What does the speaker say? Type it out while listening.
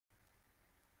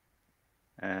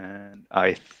And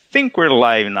I think we're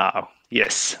live now.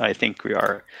 Yes, I think we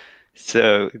are.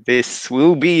 So this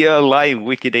will be a live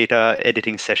Wikidata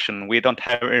editing session. We don't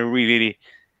have really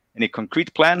any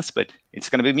concrete plans, but it's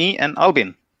going to be me and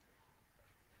Albin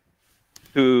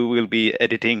who will be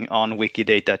editing on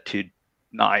Wikidata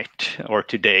tonight or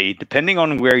today, depending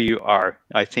on where you are.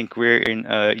 I think we're in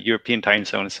a European time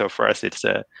zone, so for us it's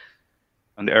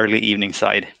on the early evening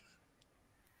side.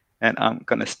 And I'm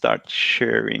going to start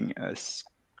sharing a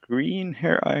screen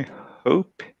here, I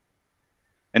hope.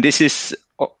 And this is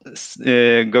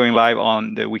going live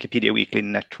on the Wikipedia Weekly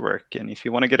Network. And if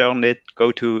you want to get on it,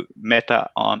 go to Meta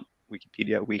on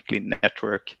Wikipedia Weekly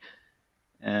Network,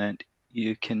 and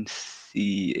you can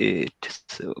see it.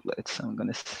 So I'm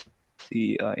going to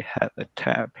see, I have a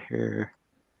tab here.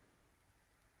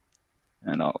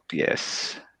 And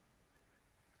yes,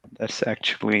 that's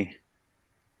actually,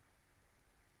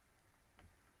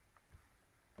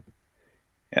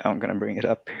 yeah, I'm going to bring it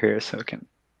up here so I can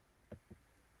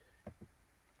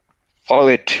follow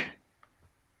it.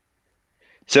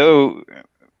 So,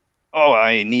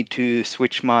 I need to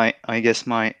switch my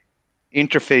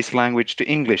interface language to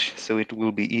English, so it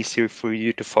will be easier for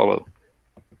you to follow,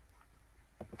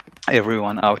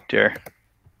 everyone out there.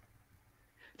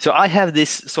 So I have this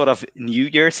sort of New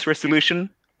Year's resolution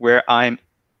where I'm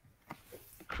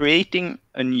creating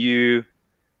a new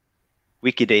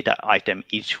Wikidata item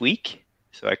each week.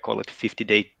 So I call it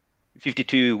 52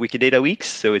 Wikidata weeks.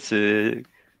 So it's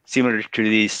similar to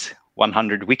these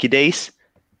 100 wiki days,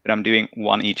 but I'm doing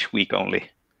one each week only.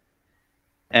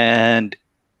 And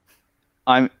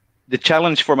the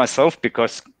challenge for myself,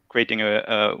 because creating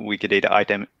a Wikidata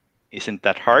item isn't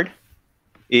that hard,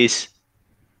 is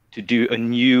to do a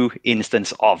new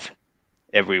instance of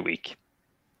every week.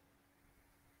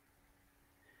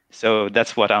 So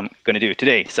that's what I'm going to do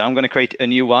today. So I'm going to create a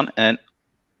new one, and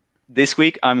this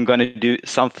week I'm going to do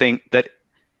something that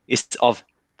is of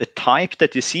the type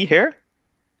that you see here,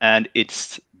 and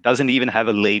it doesn't even have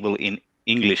a label in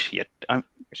English yet. I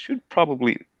should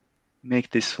probably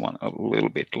make this one a little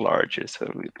bit larger so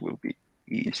it will be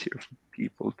easier for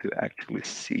people to actually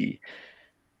see.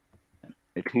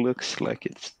 It looks like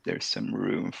there's some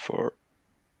room for,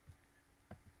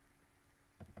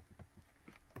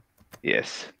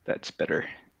 yes, that's better.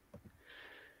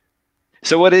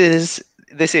 So what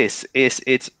this is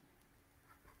it's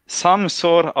some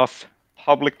sort of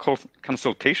public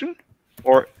consultation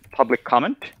or public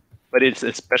comment, but it's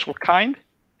a special kind.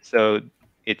 So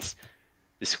it's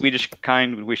the Swedish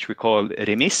kind, which we call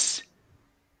remiss.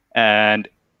 And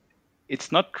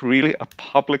it's not really a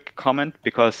public comment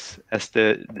because, as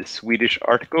the Swedish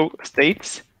article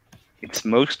states, it's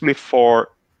mostly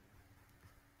for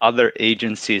other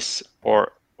agencies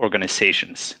or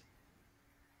organizations.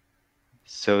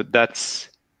 So that's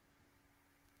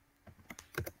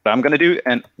what I'm going to do.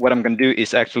 And what I'm going to do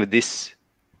is actually this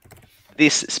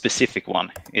specific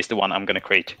one is the one I'm going to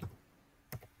create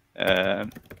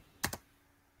an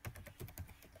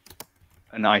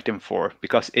item for,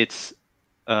 because it's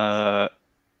a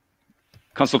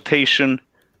consultation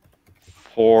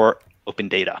for open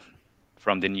data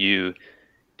from the new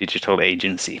digital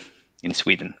agency in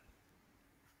Sweden.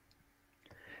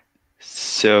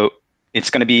 So it's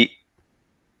going to be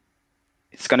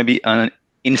an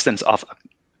instance of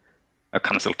a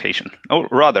consultation. Oh,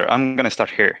 rather, I'm going to start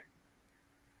here.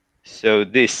 So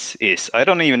this is, I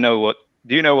don't even know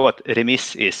do you know what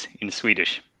remiss is in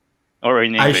Swedish or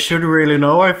in English? I should really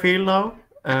know, I feel now.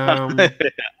 I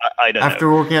don't after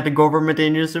know. working at the government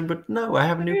agency, but no, I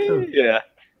have no clue. Yeah.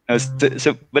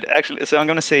 But actually, I'm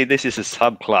going to say this is a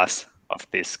subclass of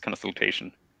this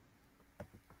consultation.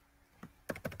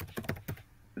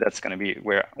 That's going to be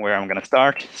where I'm going to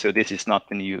start. So this is not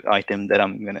the new item that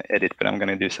I'm going to edit, but I'm going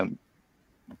to do some.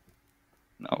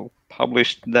 Now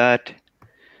publish that.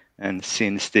 And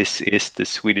since this is the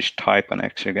Swedish type, I'm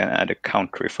actually going to add a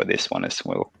country for this one as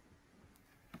well.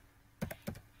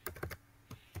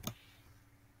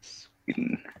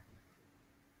 Sweden.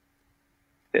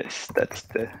 Yes, that's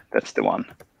the one.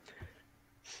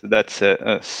 So that's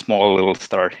a small little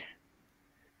start.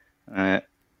 I'm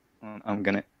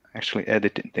going to actually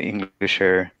edit the English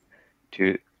here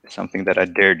to something that I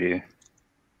dare do.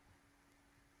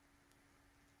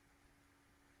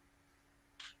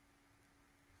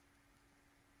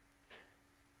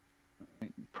 I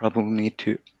probably need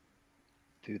to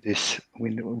do this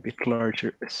window a bit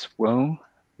larger as well.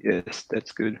 Yes,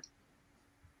 that's good.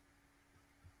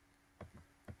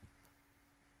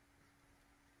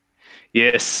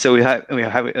 Yes, so we have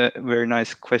a very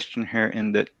nice question here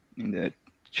in the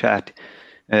chat.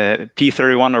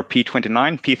 P31 or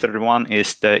P29. P31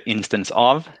 is the instance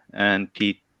of, and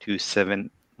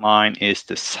P279 is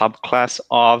the subclass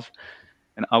of.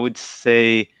 And I would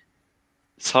say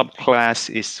subclass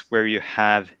is where you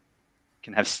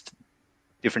can have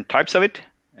different types of it,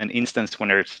 and instance when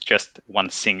there's just one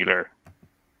singular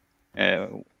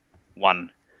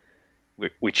one,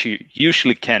 which you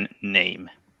usually can name.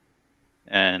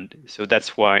 And so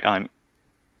that's why I'm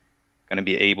going to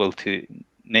be able to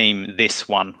name this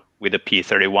one with a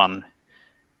P31,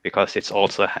 because it's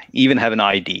also even have an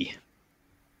ID.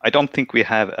 I don't think we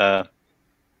have a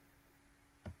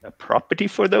property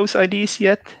for those IDs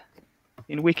yet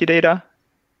in Wikidata.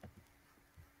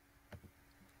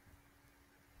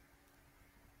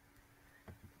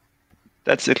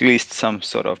 That's at least some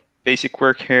sort of basic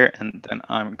work here. And then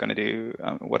I'm going to do,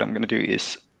 what I'm going to do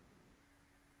is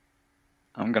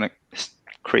I'm going to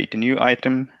create a new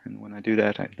item. And when I do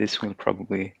that, this will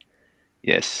probably,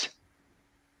 yes.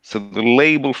 So the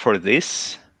label for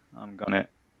this, I'm going to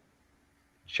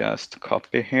just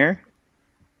copy here.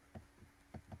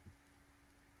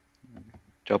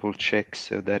 Double check,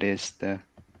 so that is the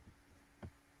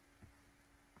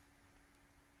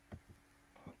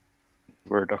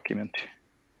Word document.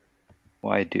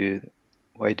 Why do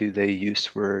they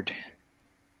use Word?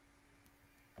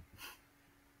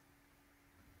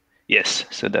 Yes,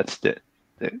 so that's the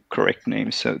correct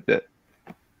name. So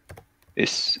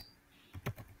this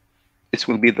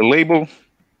will be the label.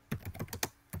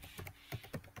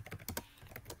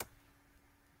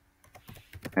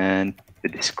 And the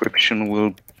description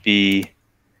will be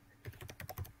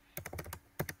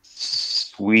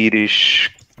Swedish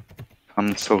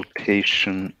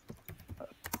consultation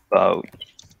about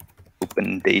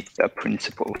open data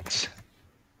principles.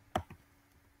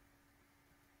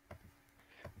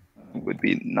 It would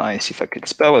be nice if I could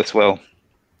spell as well.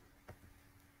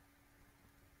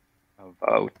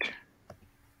 About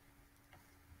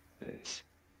this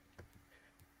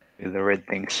with the red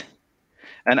things.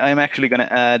 And I'm actually going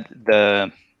to add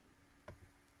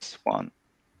this one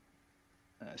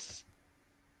as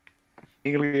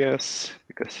alias,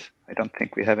 because I don't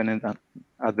think we have any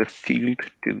other field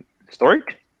to store it.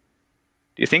 Do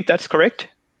you think that's correct?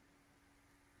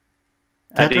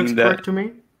 That looks correct to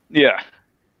me. Yeah.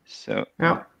 So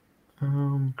yeah,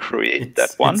 create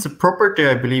that one. It's a property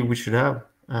I believe we should have.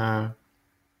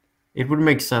 It would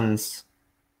make sense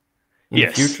in the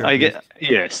future.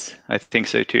 Yes, I think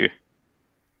so too.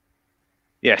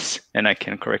 Yes, and I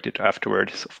can correct it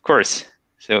afterwards, of course.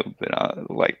 So, but I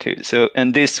like to. So,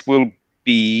 and this will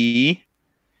be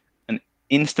an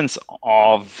instance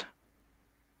of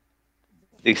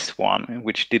this one,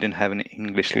 which didn't have an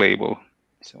English label.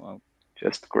 So I'll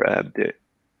just grab the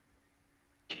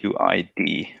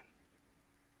QID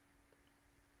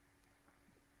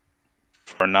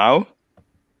for now.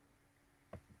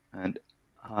 And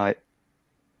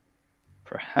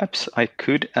perhaps I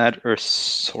could add a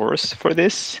source for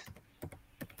this.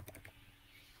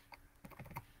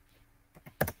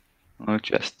 I'll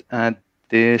just add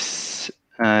this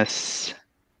as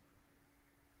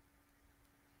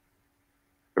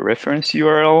a reference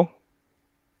URL.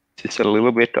 This is a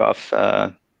little bit of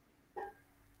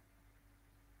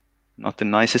not the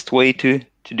nicest way to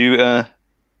do a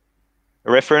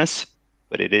reference,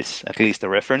 but it is at least a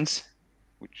reference,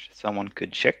 which someone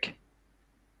could check.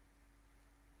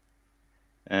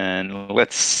 And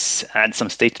let's add some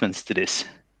statements to this.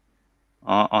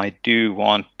 I do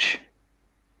want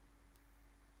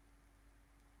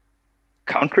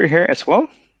country here as well,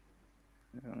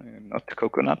 not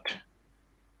coconut.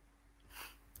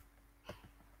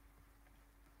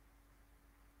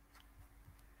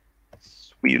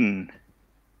 Sweden.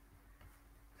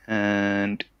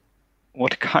 And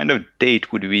what kind of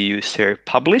date would we use here?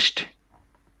 Published?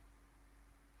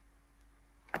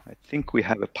 I think we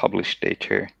have a published date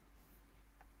here.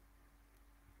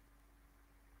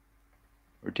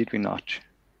 Or did we not?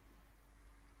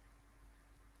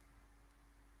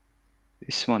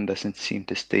 This one doesn't seem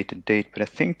to state a date, but I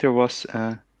think there was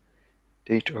a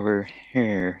date over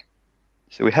here.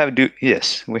 So we have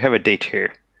yes, we have a date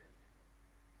here.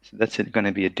 So that's going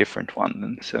to be a different one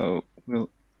then. So we'll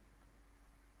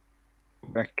go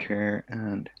back here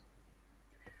and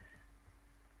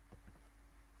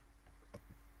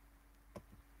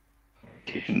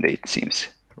publication date seems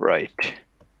right.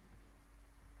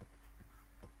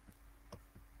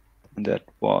 And that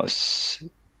was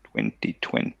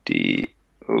 2020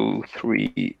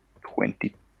 03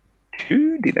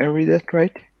 22. Did I read that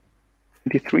right?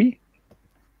 23?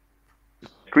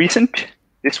 Recent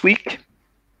this week.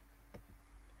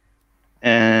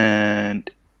 And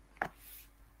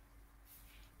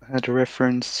add a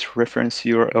reference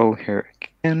URL here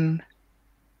again.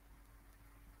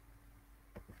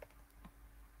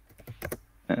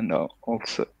 And I'll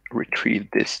also retrieve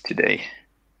this today.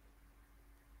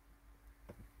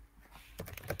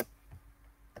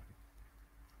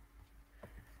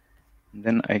 And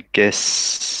then I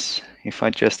guess if I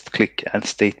just click add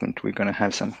statement, we're going to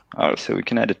have some. So we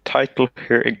can add a title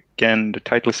here again. The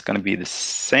title is going to be the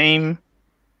same.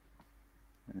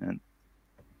 And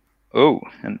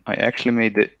and I actually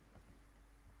made the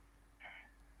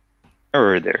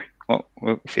error there. Well,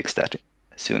 we'll fix that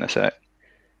as soon as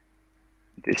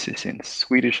this is in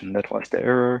Swedish, and that was the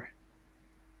error.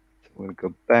 So we'll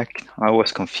go back. I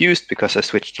was confused because I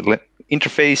switched the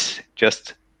interface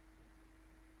just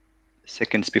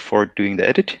seconds before doing the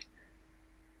edit.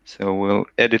 So we'll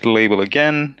edit the label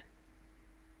again.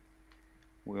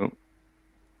 We'll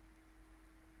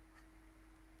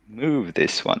move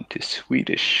this one to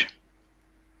Swedish.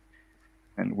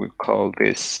 And we'll call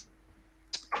this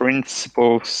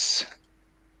principles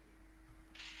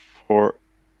for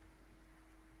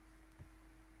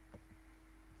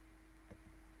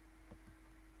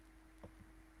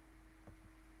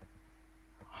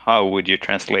how would you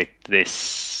translate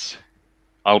this,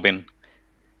 Albin?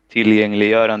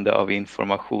 Tillgängliggörande av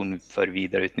information för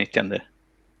vidareutnyttjande.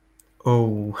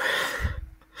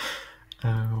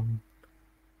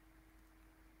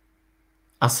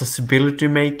 Accessibility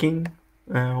making.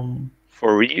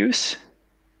 For reuse?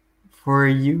 For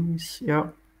use, yeah.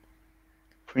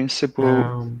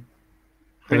 Principles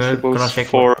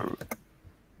for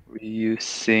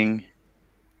reusing.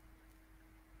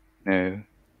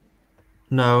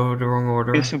 No, the wrong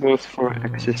order. Principles for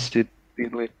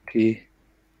accessibility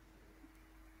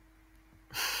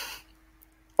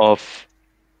of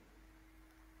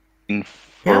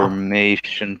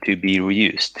information to be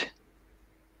reused.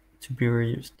 To be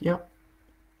reused, yeah.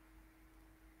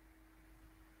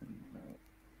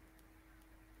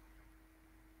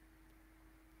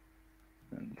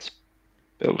 And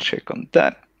spell check on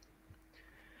that.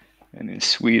 And in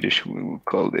Swedish, we will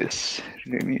call this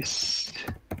remiss.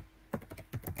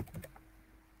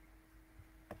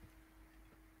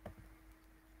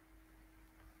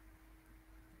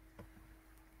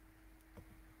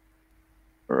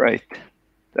 Right,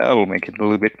 that will make it a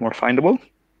little bit more findable.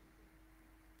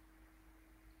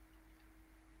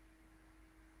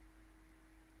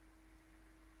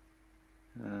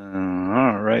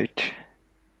 All right.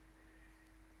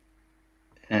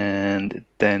 And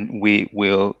then we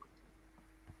will,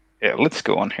 let's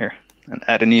go on here and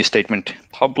add a new statement,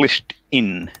 published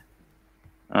in.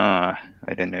 I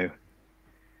don't know.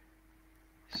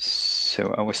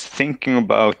 So I was thinking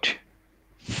about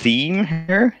theme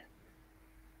here.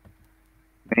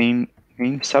 Main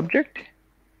subject,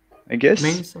 I guess.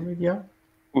 Main subject, yeah.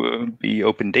 Will be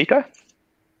open data.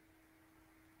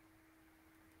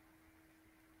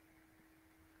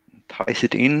 Ties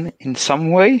it in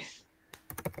some way.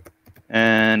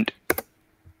 And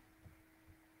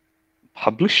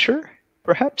publisher,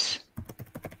 perhaps?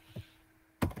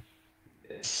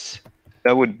 Yes,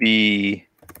 that would be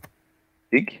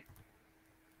dig.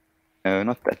 No,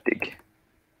 not that dig.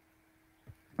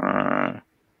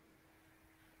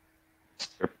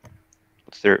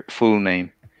 What's their full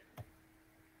name?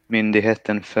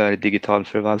 Myndigheten för digital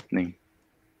förvaltning.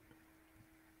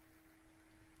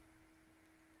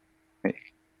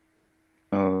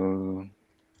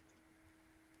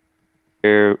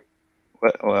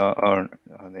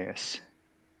 Yes.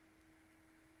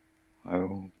 I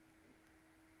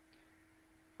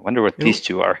wonder what these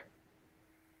two are.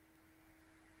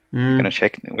 We're gonna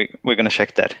check. We're gonna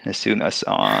check that as soon as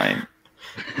I'm.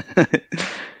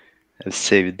 Let's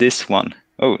save this one.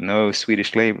 Oh no,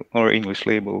 Swedish label or English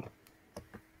label.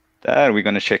 That we're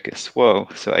gonna check as well.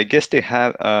 So I guess they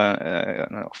have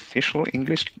an official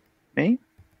English name.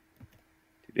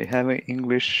 Do they have an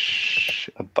English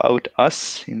about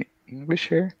us in English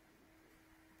here?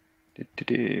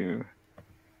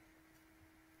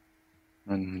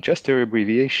 And just their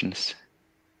abbreviations.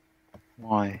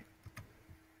 Why?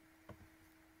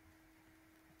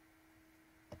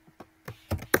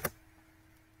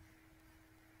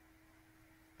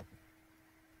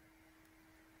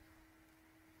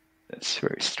 That's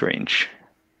very strange.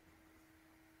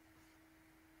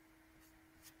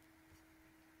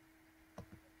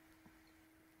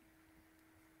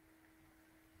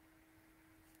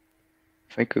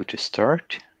 If I go to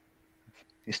start,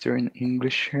 is there an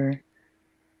English here?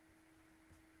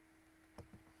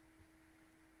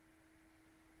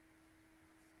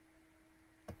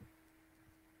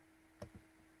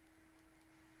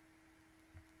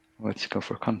 Let's go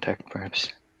for contact,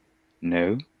 perhaps.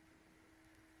 No.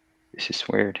 This is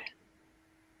weird.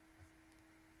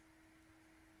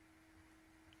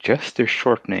 Just their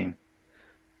short name.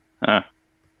 Huh.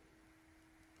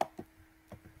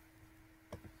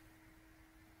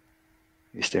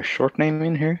 Is there short name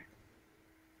in here?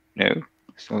 No.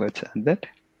 So let's add that.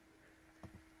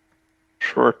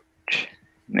 Short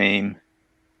name.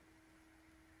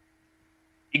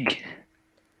 Big.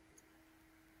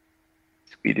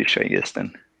 Swedish, I guess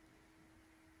then.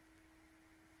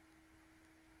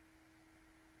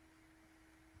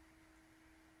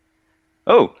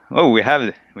 Oh, we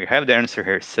have the answer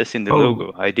here. It says in the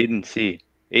logo. I didn't see.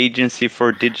 Agency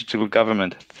for Digital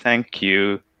Government. Thank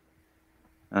you.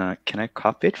 Can I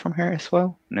copy it from here as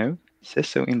well? No, it says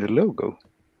so in the logo.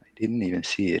 I didn't even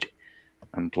see it.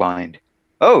 I'm blind.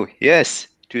 Oh, yes,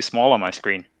 too small on my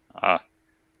screen.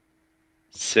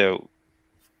 So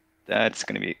that's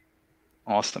going to be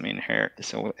awesome in here.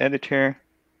 So we'll edit here.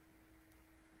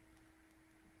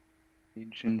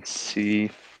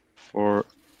 Agency for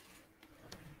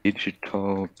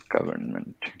Digital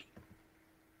Government.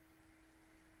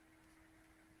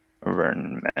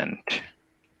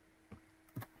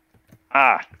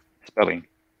 Spelling.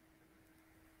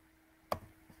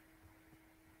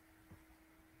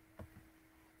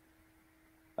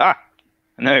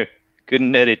 No,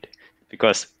 couldn't edit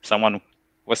because someone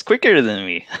was quicker than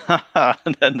me.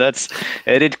 That's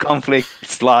edit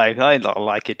conflicts live. I don't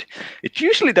like it. It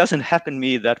usually doesn't happen to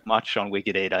me that much on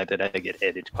Wikidata that I get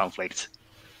edit conflicts.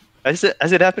 Has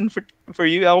it happened for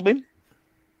you, Albin?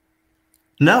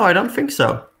 No, I don't think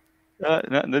so. No,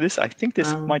 I think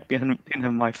this might be in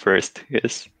my first.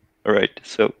 Yes. All right.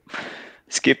 So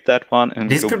skip that one and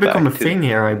this go could back become a to thing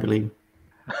here, I believe.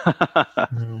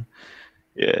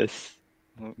 Yes.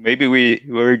 Maybe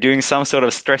we're doing some sort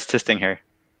of stress testing here.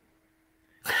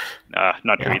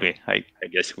 Not really. I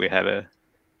guess we have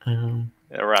around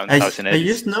 1,000 edits. I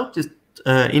just noticed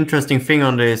interesting thing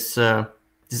on this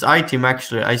this item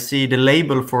actually. I see the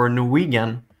label for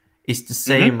Norwegian is the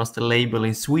same as the label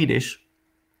in Swedish.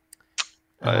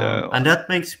 And that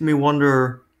makes me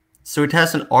wonder, so it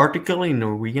has an article in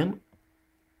Norwegian?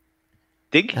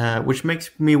 Which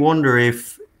makes me wonder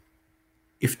if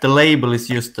the label is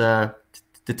just the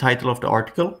title of the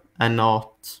article and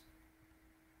not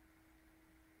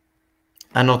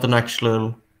an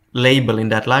actual label in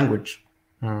that language.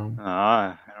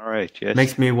 All right. Yes.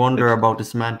 Makes me wonder about the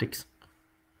semantics.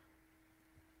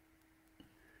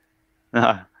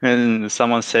 And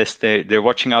someone says they're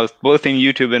watching us both in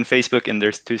YouTube and Facebook, and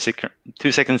there's 2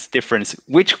 seconds difference.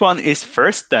 Which one is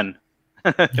first then?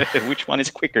 Which one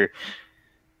is quicker?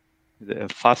 The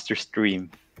faster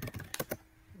stream.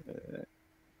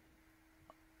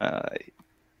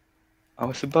 I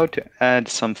was about to add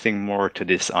something more to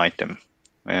this item.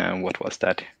 What was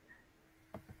that?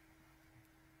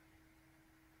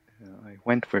 I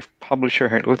went with publisher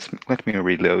here. Let me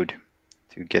reload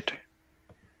to get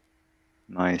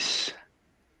nice.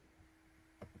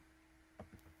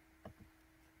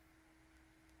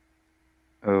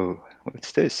 Oh,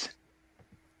 what's this?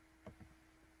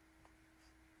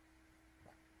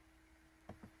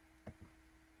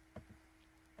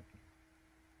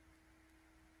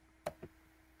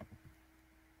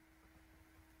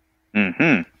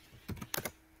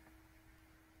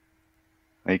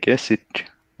 I guess it.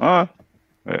 I'm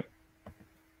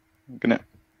gonna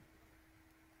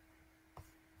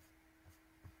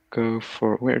go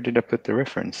for, where did I put the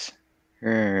reference?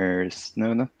 There's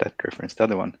no, not that reference, the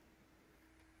other one.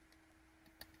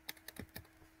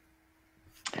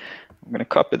 I'm gonna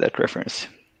copy that reference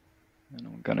and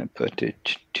I'm gonna put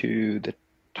it to the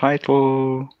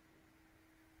title,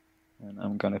 and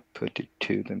I'm gonna put it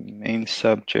to the main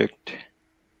subject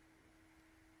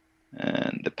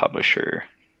and the publisher.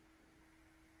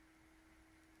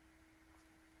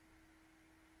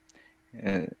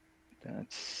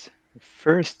 That's the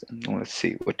first, and let's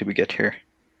see, what do we get here?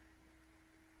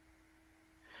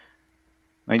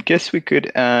 I guess we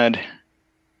could add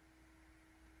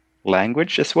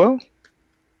language as well.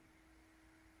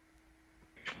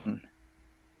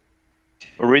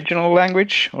 Original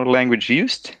language or language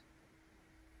used?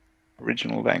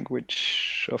 Original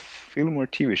language of film or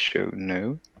TV show?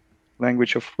 No.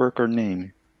 Language of work or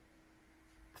name?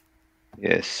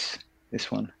 Yes,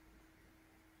 this one.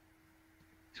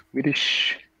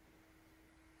 Swedish.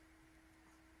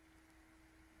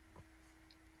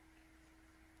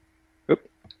 Oop,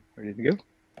 where did it go?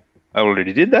 I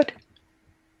already did that.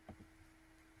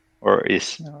 Or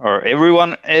are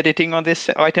everyone editing on this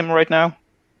item right now?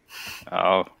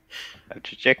 Oh, I have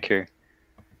to check here.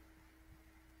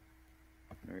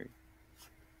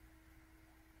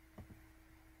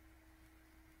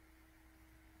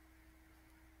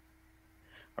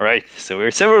 All right, so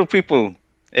we're several people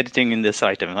editing in this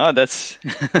item. Oh, that's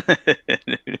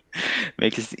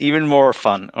makes it even more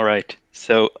fun. All right,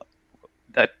 so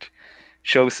that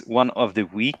shows one of the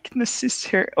weaknesses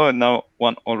here. Oh, no,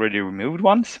 one already removed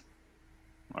ones.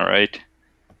 All right.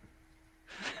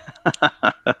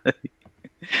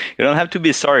 You don't have to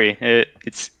be sorry.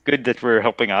 It's good that we're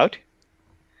helping out.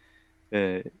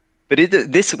 But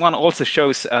this one also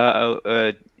shows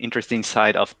an interesting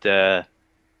side of the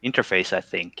interface, I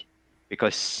think,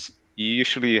 because you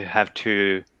usually have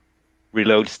to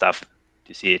reload stuff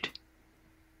to see it.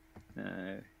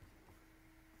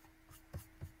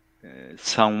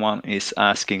 Someone is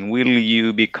asking, will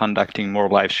you be conducting more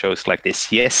live shows like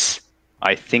this? Yes,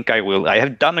 I think I will. I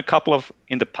have done a couple of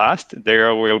in the past.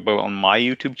 They're available on my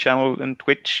YouTube channel and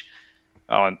Twitch.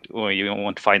 Well, you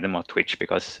won't find them on Twitch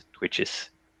because Twitch is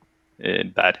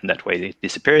bad in that way. It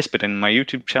disappears. But in my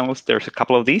YouTube channels, there's a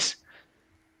couple of these.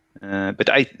 But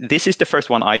this is the first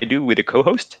one I do with a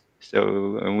co-host.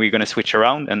 So we're going to switch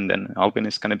around, and then Albin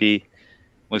is going to be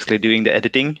mostly doing the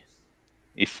editing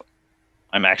if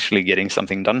I'm actually getting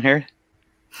something done here.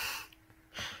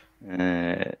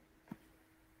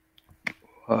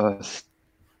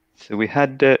 So we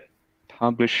had the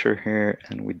publisher here,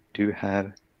 and we do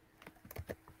have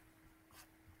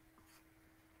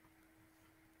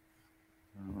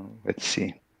let's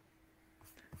see.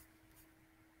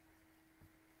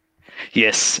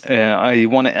 Yes, I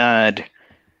want to add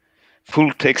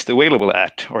full text available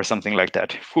at or something like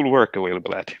that. Full work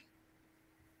available at.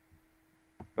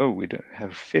 Oh, we don't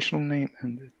have official name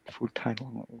and the full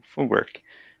title, full work,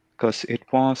 because it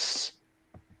was.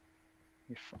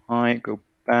 If I go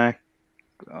back,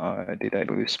 did I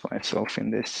lose myself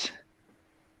in this?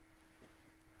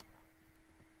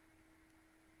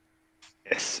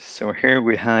 Yes. So here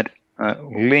we had a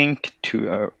link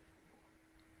to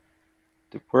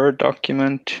the Word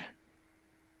document.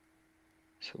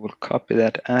 So we'll copy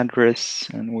that address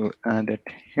and we'll add it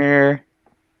here.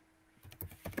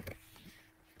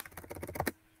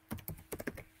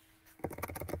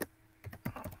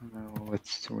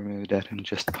 Let's remove that and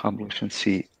just publish and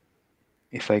see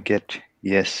if I get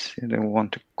yes. And I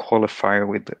want to qualifier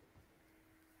with the.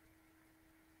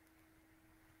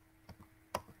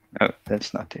 No,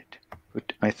 that's not it.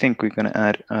 But I think we're going to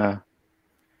add a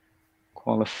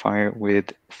qualifier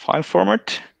with file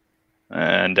format.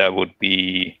 And that would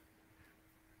be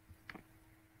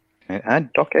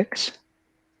add docx.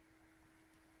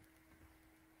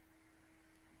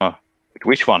 Oh,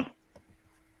 which one?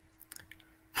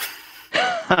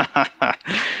 I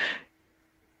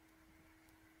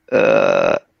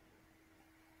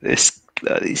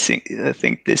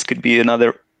think this could be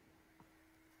another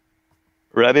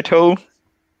rabbit hole.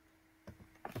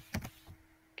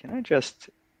 Can I just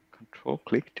control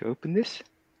click to open this?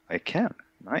 I can.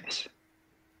 Nice.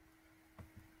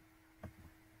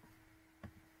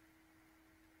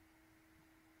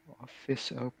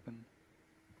 Office open.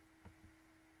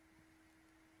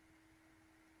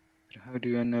 But how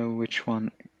do I know which one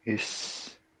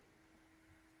is?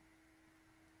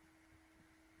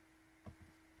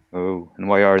 Oh, and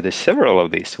why are there several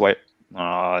of these? Why?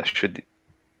 Should.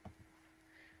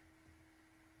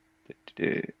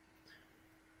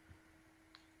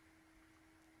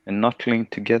 And not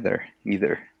linked together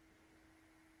either.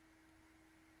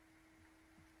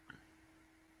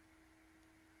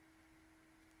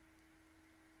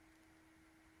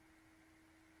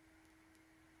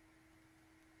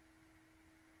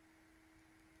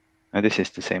 Oh, this is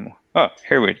the same one. Oh,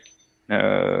 here we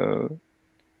go.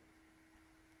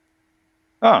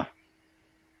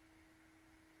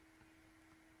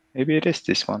 Maybe it is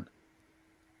this one.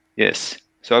 Yes,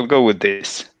 so I'll go with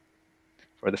this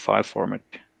for the file format.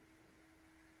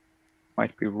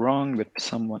 Might be wrong, but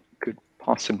someone could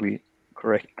possibly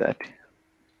correct that. I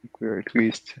think we're at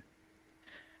least a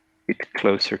bit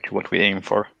closer to what we aim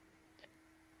for.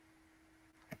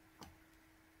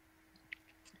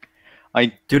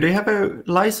 Do they have a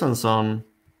license on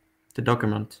the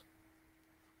document?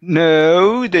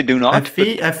 No, they do not.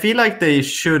 I feel like they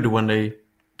should when they.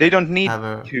 They don't need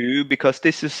to, because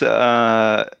this is.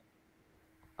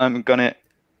 I'm gonna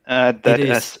add that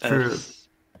as a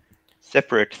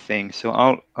separate thing. So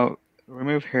I'll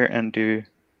remove here and do.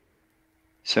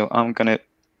 So I'm gonna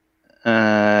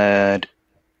add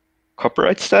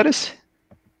copyright status.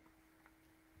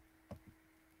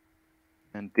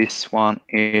 And this one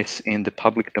is in the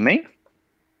public domain.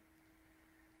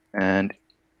 And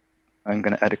I'm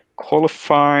going to add a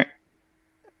qualifier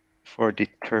for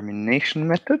determination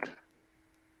method.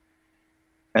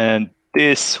 And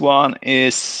this one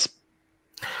is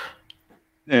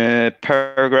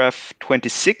paragraph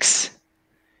 26.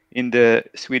 in the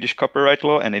Swedish copyright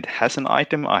law, and it has an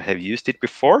item. I have used it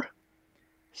before.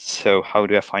 So how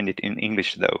do I find it in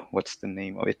English, though? What's the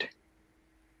name of it?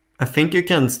 I think you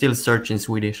can still search in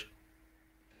Swedish.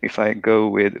 If I go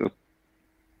with...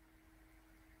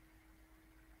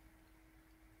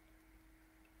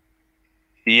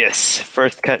 Yes,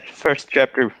 first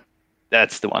chapter.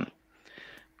 That's the one.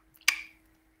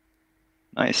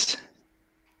 Nice.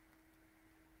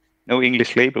 No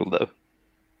English label, though.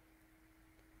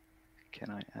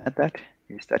 Can I add that?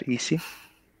 Is that easy?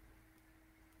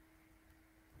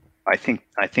 I think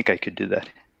I could do that.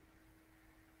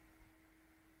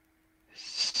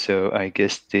 So I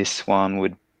guess this one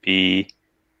would be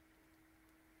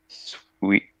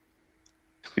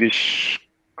Swedish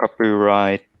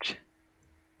Copyright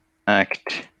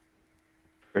Act,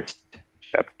 first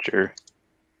chapter,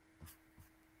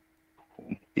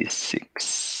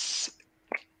 26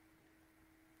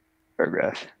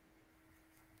 paragraph.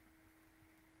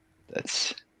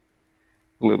 That's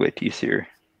a little bit easier.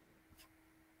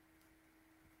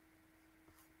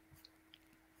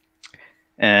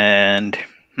 And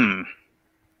what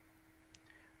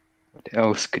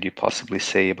else could you possibly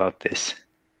say about this?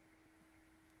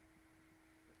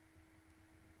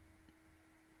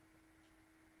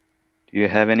 Do you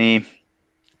have any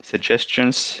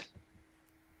suggestions?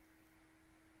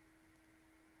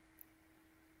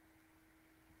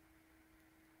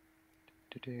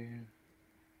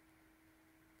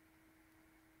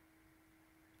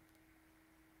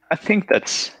 I think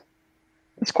that's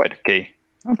quite okay.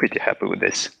 I'm pretty happy with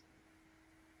this.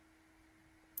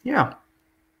 Yeah.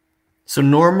 So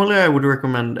normally I would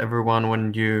recommend everyone,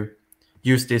 when you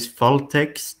use this full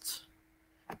text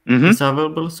is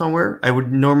available somewhere, I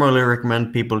would normally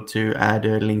recommend people to add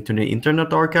a link to the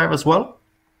Internet Archive as well,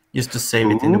 just to save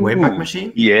it in the Wayback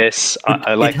Machine. Yes,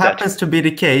 I like it happens to be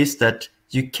the case that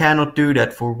you cannot do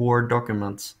that for Word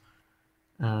documents.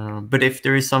 But if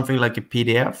there is something like a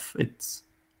PDF, it's...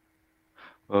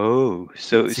 Oh,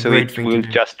 so it will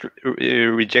just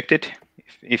reject it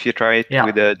if you try it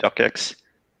with a docx.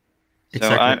 So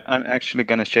exactly. I'm actually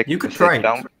gonna check. You could try it.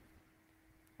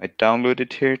 I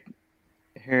downloaded here,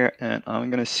 and I'm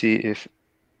gonna see if...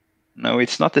 No,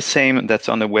 it's not the same that's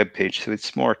on the web page, so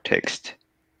it's more text.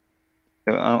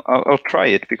 So I'll try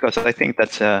it, because I think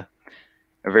that's a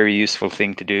very useful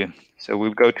thing to do. So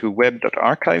we'll go to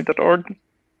web.archive.org,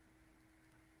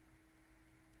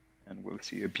 and we'll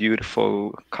see a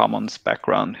beautiful Commons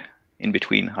background in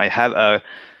between. I have a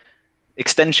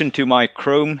extension to my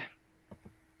Chrome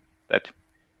that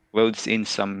loads in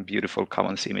some beautiful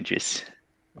Commons images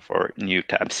for new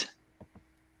tabs.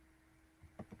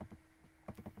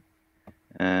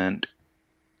 And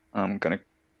I'm gonna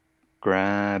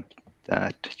grab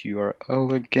that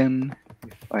URL again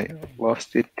if I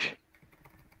lost it.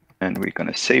 And we're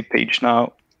gonna save page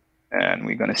now, and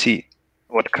we're gonna see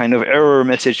what kind of error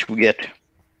message we get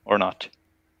or not.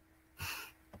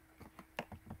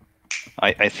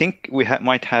 I think we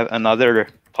might have another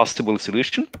possible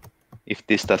solution if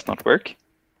this does not work.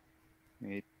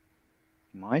 It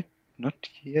might not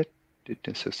yet.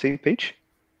 So save page.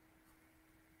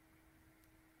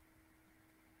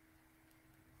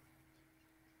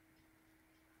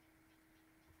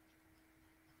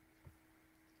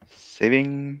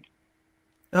 Saving.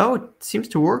 Oh, it seems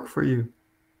to work for you.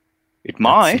 It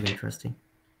might. That's interesting.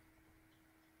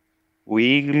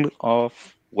 Wheel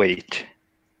of weight.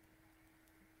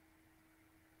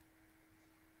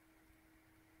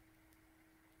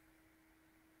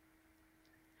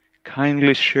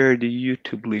 Kindly share the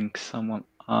YouTube link, someone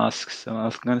asks. So I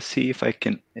was gonna see if I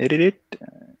can edit it.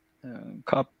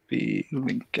 Copy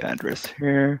link address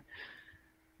here.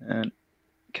 And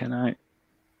can I?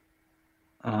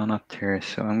 Not here.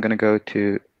 So I'm gonna go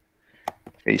to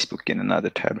Facebook in another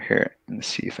tab here and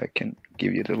see if I can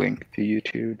give you the link to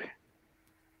YouTube.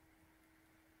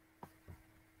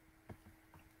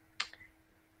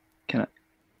 Can I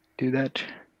do that?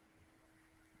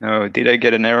 No, did I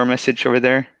get an error message over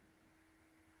there?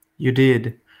 You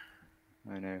did.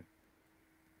 I know.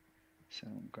 So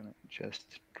I'm gonna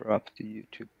just drop the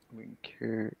YouTube link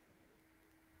here.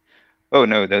 Oh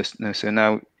no, no. So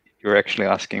now you're actually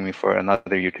asking me for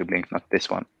another YouTube link, not this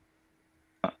one.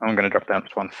 I'm gonna drop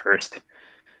that one first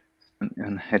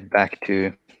and head back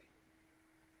to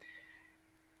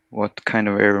what kind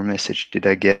of error message did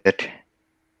I get?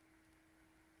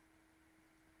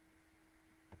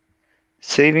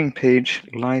 Saving page,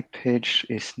 live page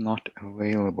is not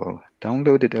available.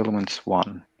 Downloaded elements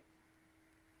 1.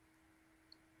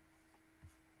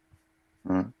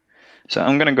 So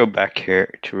I'm gonna go back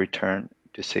here to return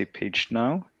to save page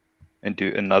now and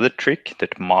do another trick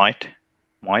that might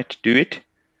do it.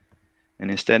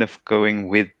 And instead of going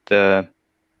with the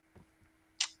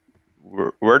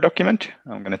Word document,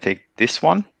 I'm going to take this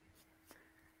one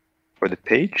for the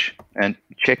page and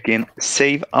check in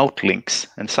save out links.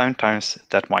 And sometimes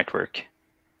that might work.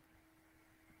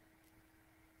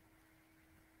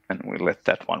 And we'll let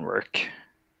that one work.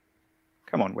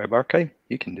 Come on, Web Archive,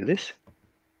 you can do this.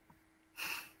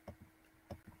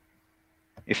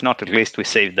 If not, at least we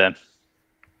save the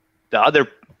other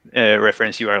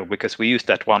reference URL, because we use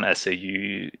that one as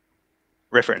a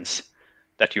reference,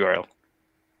 that URL.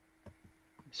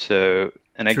 So,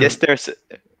 and I guess there's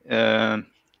an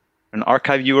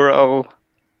archive URL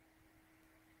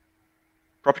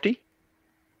property?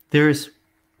 There is.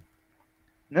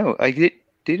 No, I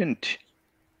didn't.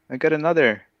 I got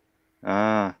another.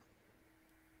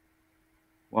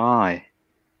 Why?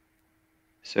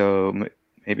 So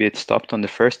maybe it stopped on the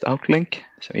first outlink.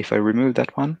 So if I remove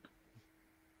that one,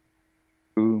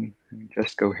 boom,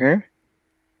 just go here.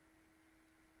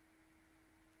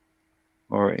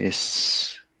 Or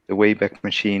is the Wayback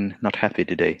Machine not happy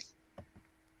today?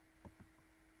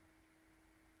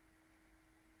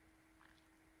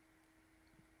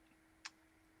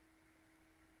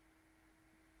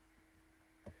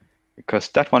 Because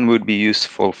that one would be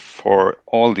useful for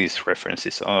all these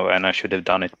references. Oh, and I should have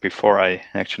done it before I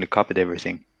actually copied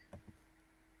everything.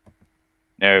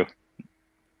 No,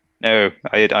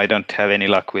 I don't have any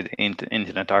luck with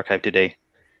Internet Archive today.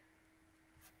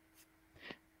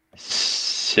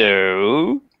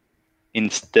 So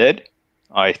instead,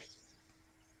 I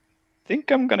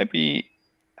think I'm gonna be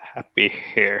happy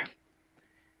here.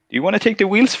 Do you want to take the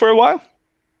wheels for a while?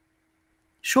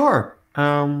 Sure.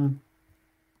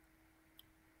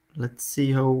 Let's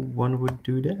see how one would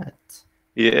do that.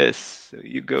 Yes, so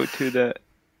you go to the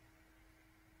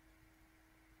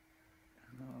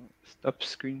stop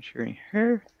screen sharing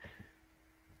here.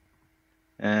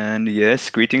 And yes,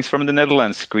 greetings from the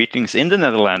Netherlands. Greetings in the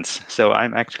Netherlands. So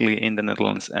I'm actually in the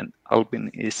Netherlands, and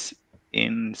Albin is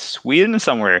in Sweden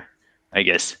somewhere, I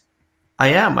guess. I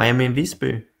am in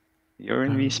Visby. You're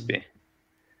in Visby.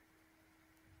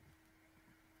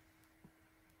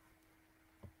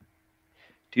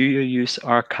 Do you use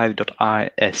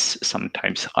archive.is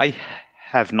sometimes? I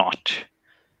have not.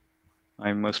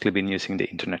 I've mostly been using the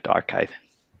Internet Archive.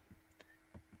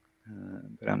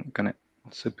 But I'm gonna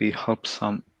also help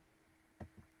some.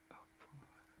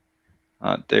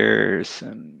 There's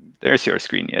your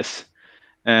screen, yes.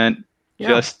 And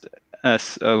just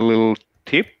as a little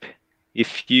tip,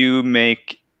 if you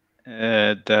make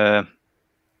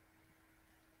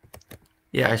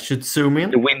I should zoom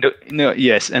in. The window, no,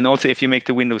 yes, and also if you make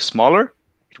the window smaller,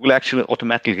 it will actually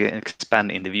automatically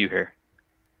expand in the view here.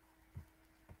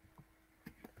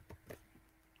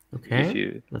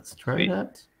 Okay, let's try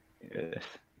that. Yes.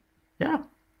 Yeah.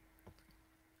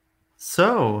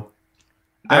 So,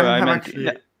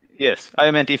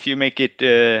 I meant if you make it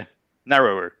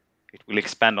narrower, it will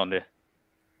expand on the.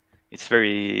 It's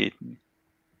very.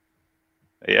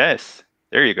 Yes,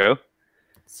 there you go.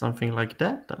 Something like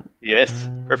that, then. Yes,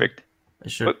 perfect. I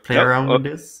should play around with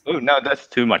this. Oh no, that's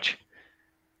too much.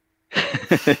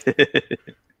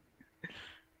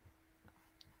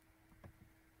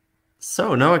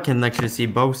 So now I can actually see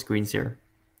both screens here.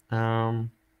 I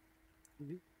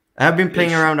have been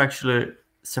playing around actually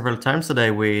several times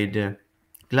today with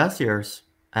glaciers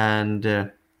and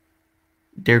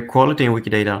their quality in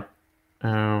Wikidata.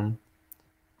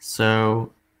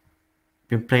 So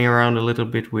been playing around a little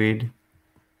bit with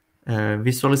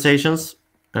visualizations.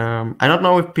 I don't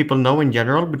know if people know in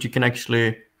general, but you can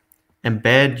actually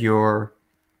embed your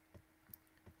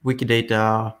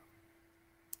Wikidata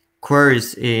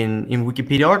queries in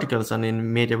Wikipedia articles and in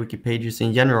MediaWiki pages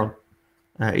in general.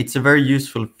 It's a very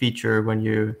useful feature when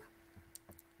you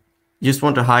just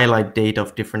want to highlight data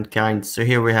of different kinds. So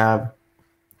here we have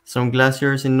some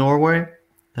glaciers in Norway,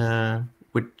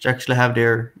 which actually have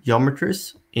their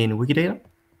geometries in Wikidata,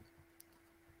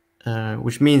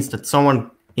 which means that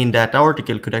someone in that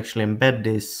article could actually embed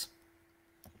this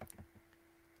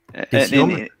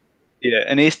geometry.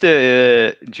 And is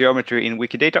the geometry in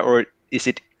Wikidata, or is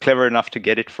it clever enough to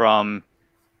get it from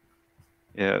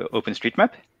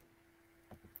OpenStreetMap?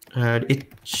 It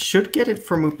should get it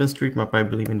from OpenStreetMap, I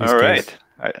believe, in this All case.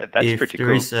 right, that's pretty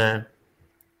cool. Is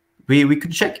we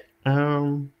could check.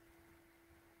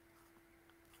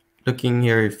 Looking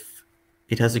here if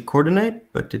it has a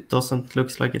coordinate, but it doesn't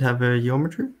look like it have a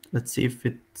geometry. Let's see if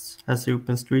it has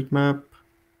OpenStreetMap.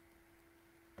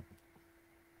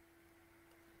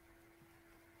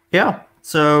 Yeah,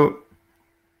 so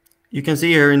you can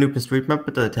see here in OpenStreetMap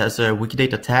that it has a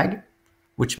Wikidata tag,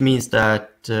 which means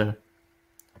that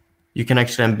you can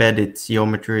actually embed its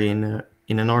geometry in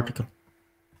in an article.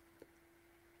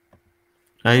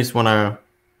 I just want to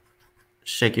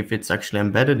check if it's actually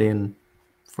embedded in,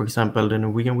 for example, the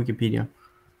Norwegian Wikipedia.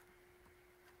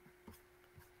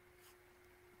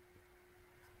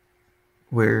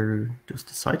 Where does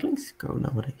the site links go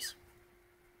nowadays?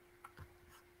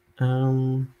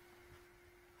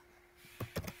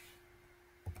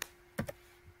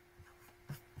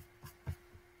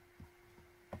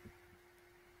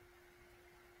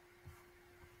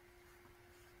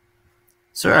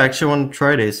 So I actually want to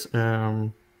try this.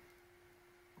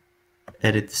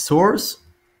 Edit the source.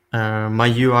 My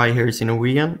UI here is in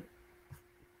Norwegian.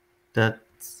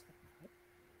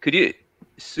 Could you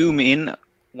zoom in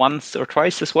once or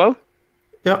twice as well?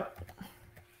 Yeah.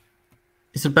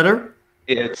 Is it better?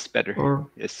 Yeah, it's better. Or...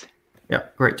 Yes. Yeah,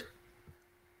 great.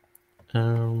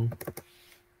 So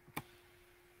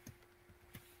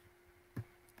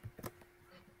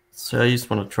I just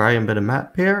want to try and embed a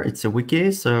map here. It's a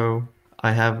wiki, so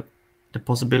I have the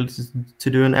possibility to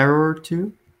do an error or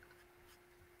two.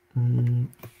 I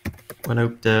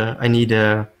need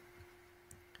a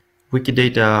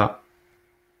Wikidata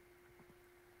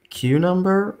queue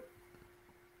number,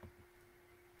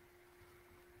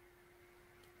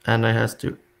 and I have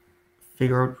to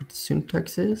figure out what the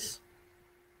syntax is.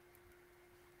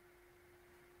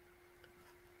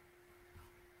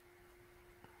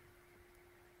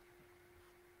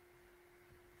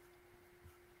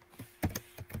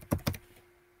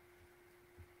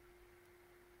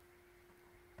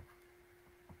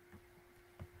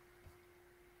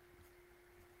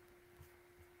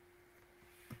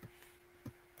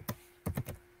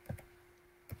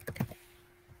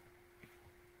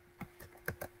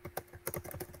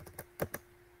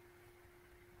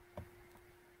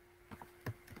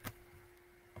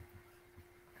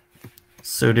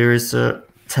 So there is a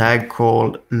tag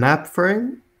called map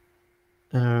frame.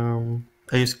 I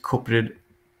just copied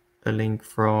a link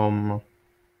from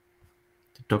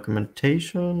the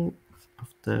documentation of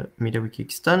the MediaWiki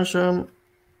extension,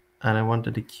 and I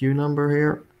wanted the queue number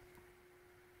here.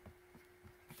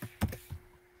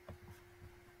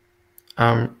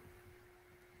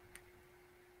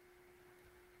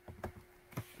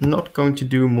 Not going to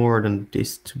do more than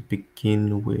this to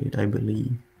begin with, I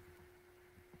believe.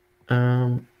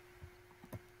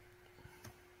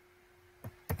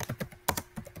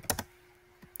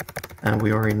 And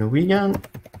we are in Norwegian.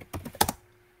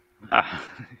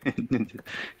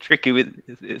 Tricky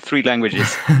with 3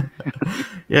 languages.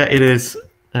 Yeah, it is.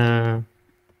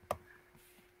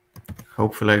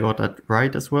 Hopefully I got that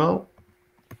right as well.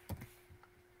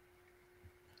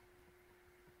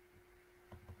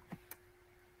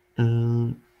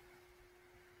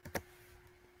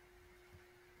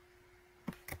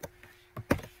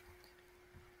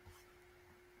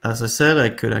 As I said, I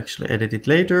could actually edit it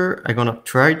later. I'm gonna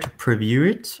try to preview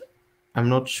it. I'm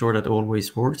not sure that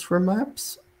always works for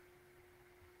maps.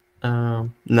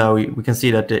 No, we can see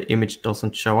that the image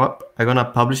doesn't show up. I'm gonna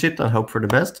publish it and hope for the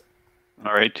best.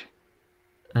 All right.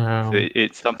 So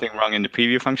it's something wrong in the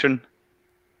preview function?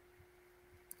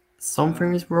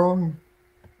 Something is wrong.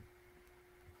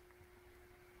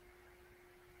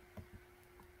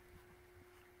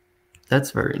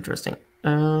 That's very interesting.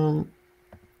 I'm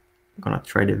gonna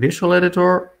try the visual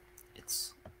editor.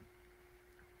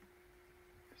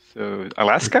 So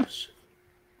Alaska?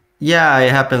 Yeah,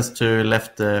 it happens to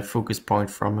left the focus point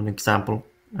from an example.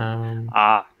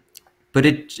 But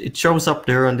it shows up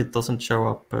there and it doesn't show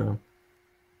up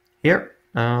here.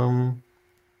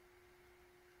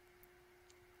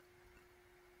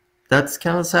 That's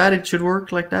kind of sad. It should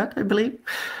work like that, I believe.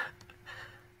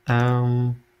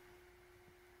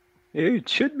 It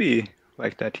should be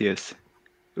like that, yes.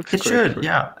 It should,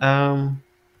 yeah.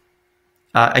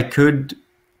 I could...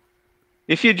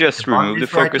 If you just remove the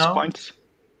focus points.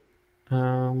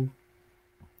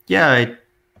 Yeah, I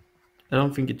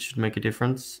don't think it should make a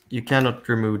difference. You cannot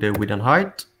remove the width and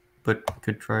height, but you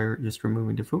could try just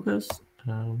removing the focus.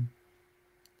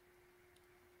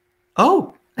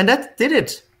 Oh, and that did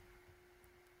it.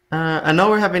 And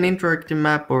now we have an interactive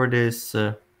map over this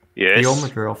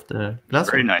geometry of the glass.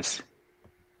 Very nice.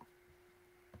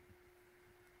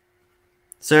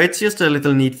 So it's just a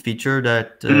little neat feature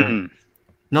that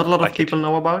not a lot of people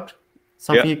know about.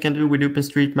 Something you can do with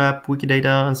OpenStreetMap,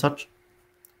 Wikidata, and such.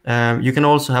 You can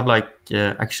also have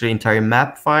actually entire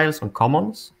map files on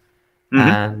commons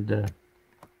and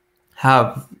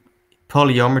have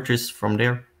polygeometries from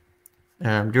there.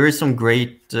 There is some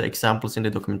great examples in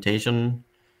the documentation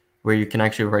where you can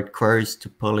actually write queries to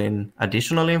pull in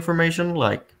additional information,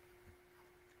 like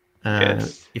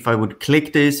if I would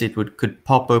click this, it could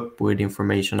pop up with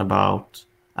information about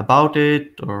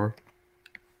it, or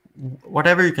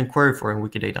whatever you can query for in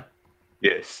Wikidata.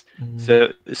 Yes.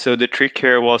 So the trick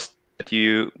here was that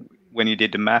when you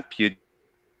did the map, you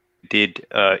did,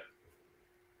 I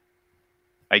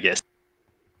guess.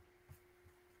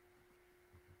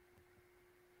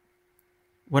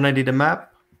 When I did a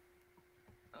map?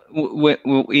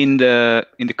 In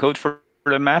the code for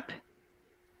the map,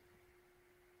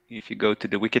 if you go to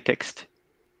the wiki text.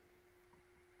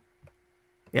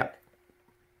 Yeah.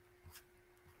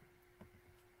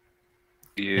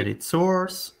 Edit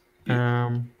source.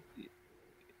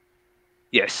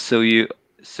 Yes, so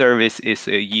service is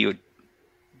a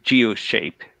geo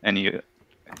shape, and you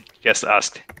just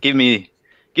asked, give me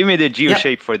the geo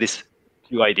shape for this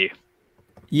UID.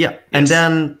 Yeah, yes. And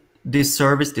then this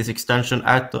service, this extension,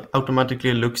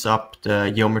 automatically looks up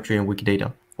the geometry in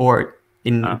Wikidata or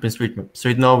in OpenStreetMap. So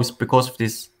it knows, because of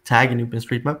this tag in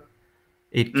OpenStreetMap,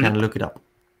 it can look it up.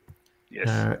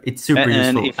 Yes, it's super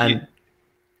useful.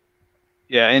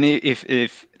 And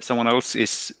if someone else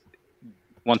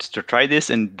wants to try this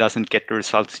and doesn't get the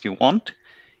results you want,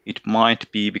 it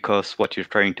might be because what you're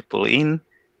trying to pull in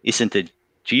isn't a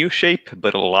geo shape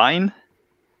but a line.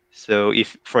 So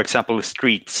if, for example,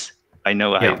 streets, I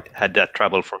know I had that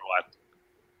trouble for a while.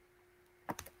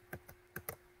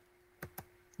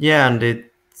 Yeah, and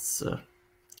it's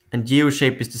and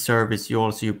GeoShape is the service.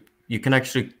 You can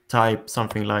actually type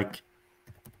something like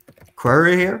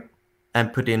query here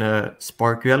and put in a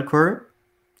SparkQL query.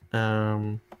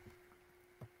 And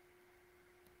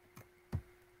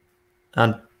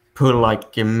pull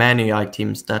like many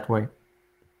items that way.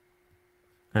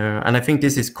 And I think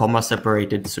this is comma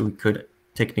separated, so we could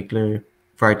technically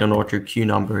write an author queue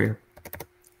number here.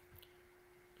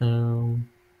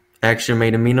 I actually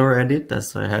made a minor edit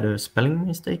as I had a spelling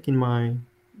mistake in my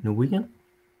Norwegian.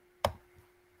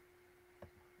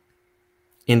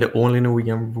 In the only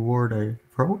Norwegian word I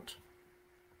wrote.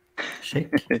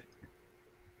 Check.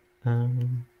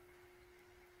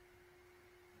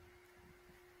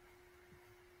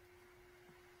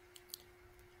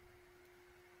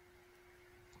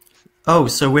 Oh,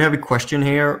 so we have a question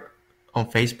here on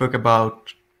Facebook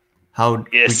about how we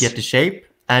get the shape.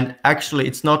 And actually,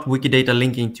 it's not Wikidata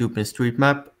linking to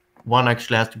OpenStreetMap. One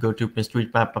actually has to go to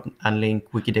OpenStreetMap and link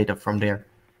Wikidata from there.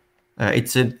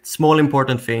 It's a small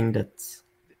important thing that's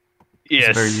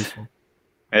very useful.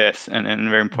 Yes, and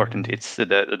very important. It's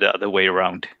the other way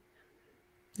around.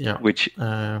 Yeah. Which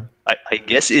I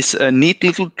guess is a neat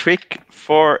little trick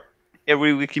for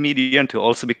every Wikimedian to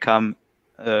also become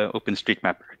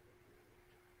OpenStreetMapper.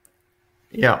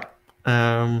 Yeah.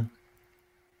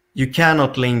 You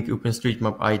cannot link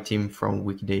OpenStreetMap item from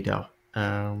Wikidata.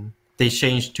 They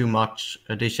change too much.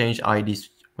 They change IDs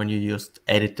when you just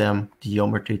edit them, the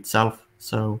geometry itself.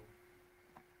 So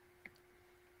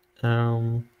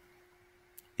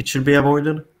it should be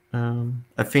avoided.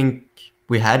 I think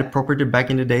we had a property back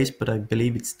in the days, but I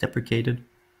believe it's deprecated.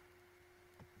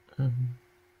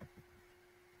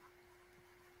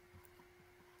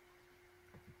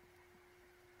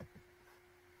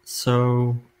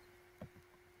 So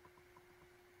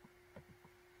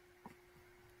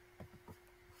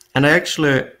and I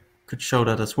actually could show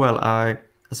that as well.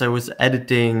 As I was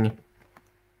editing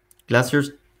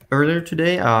glaciers earlier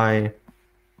today, I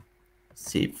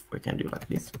see if we can do like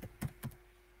this.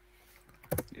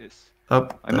 Yes. Oh,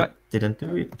 that didn't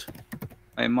do it.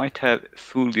 I might have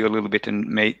fooled you a little bit and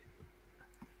made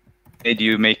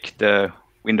you make the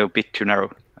window a bit too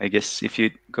narrow. I guess if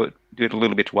you do it a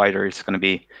little bit wider, it's going to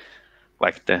be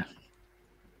like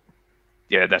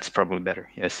that's probably better.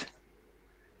 Yes.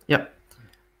 Yeah.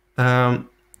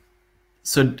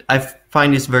 So I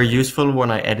find this very useful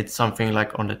when I edit something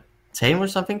like on the tame or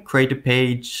something. Create a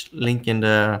page, link in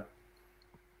the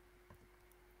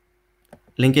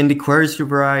queries you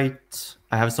write.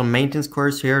 I have some maintenance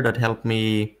queries here that help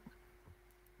me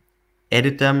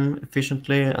edit them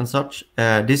efficiently and such.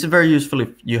 This is very useful if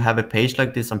you have a page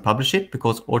like this and publish it,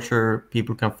 because other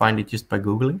people can find it just by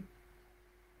Googling.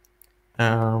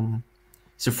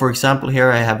 So for example,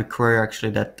 here I have a query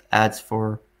actually that adds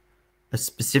for a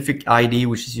specific ID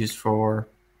which is used for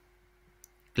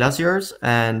glaciers,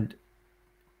 and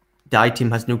the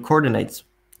item has no coordinates,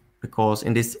 because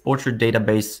in this orchard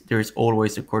database there is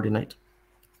always a coordinate,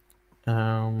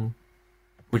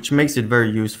 which makes it very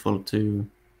useful to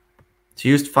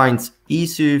just find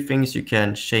easy things you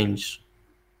can change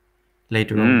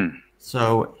later on.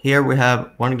 So here we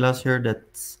have one glacier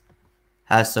that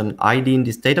has an ID in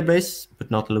this database but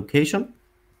not a location.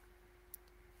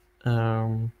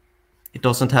 It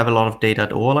doesn't have a lot of data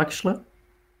at all actually.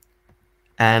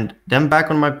 And then back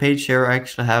on my page here I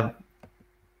actually have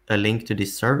a link to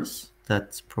this service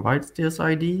that provides these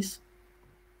IDs.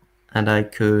 and I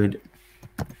could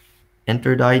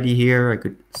enter the ID here. I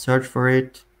could search for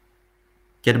it,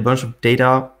 get a bunch of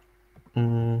data,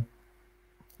 and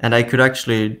I could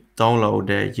actually download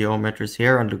the geometries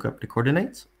here and look up the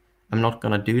coordinates. I'm not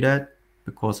gonna do that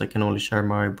because I can only share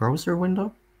my browser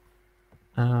window.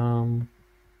 So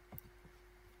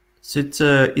it's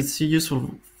a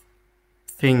useful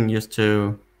thing just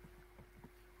to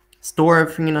store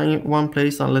everything in one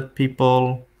place and let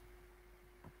people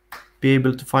be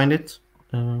able to find it.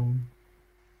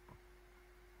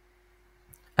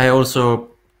 I also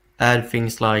add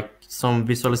things like some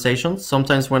visualizations.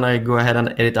 Sometimes when I go ahead and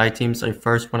edit items, I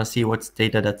first want to see what's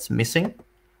data that's missing.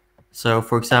 So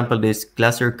for example, this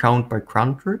glacier count by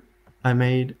country I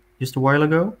made just a while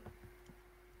ago.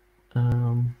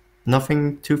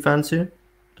 Nothing too fancy.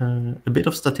 A bit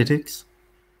of statistics.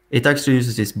 It actually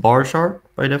uses this bar chart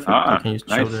by default. I can just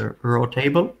show the raw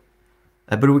table.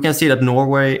 But we can see that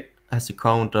Norway has a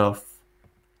count of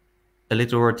a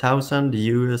little over 1,000, the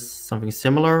US something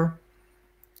similar.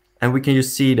 And we can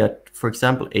just see that, for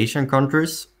example, Asian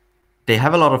countries, they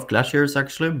have a lot of glaciers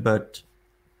actually, but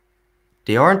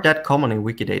they aren't that common in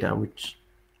Wikidata, which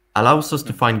allows us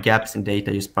to find gaps in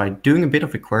data just by doing a bit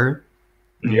of a query.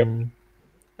 Yep.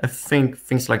 I think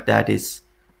things like that is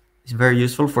very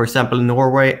useful. For example,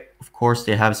 Norway, of course,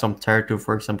 they have some territory,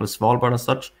 for example, Svalbard and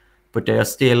such, but they are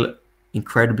still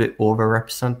incredibly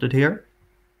overrepresented here.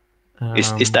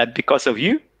 Is that because of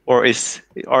you, or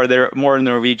are there more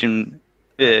Norwegian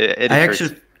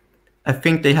editors? I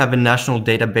think they have a national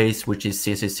database which is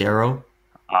CC0.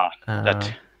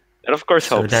 That of course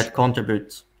helps. So that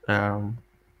contributes. I'm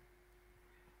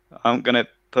gonna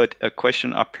put a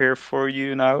question up here for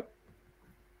you now.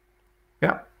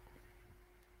 Yeah.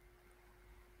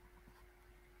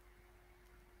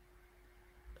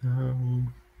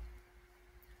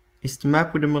 Is the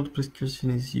map with the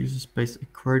multiplication is user space a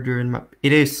query in map?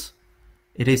 It is.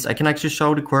 It is. I can actually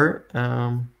show the query.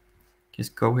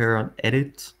 Just go here and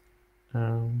edit.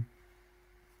 And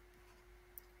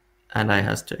I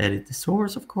has to edit the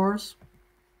source, of course.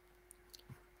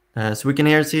 So we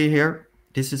can see here,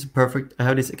 this is perfect. I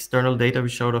have this external data we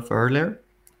showed off earlier.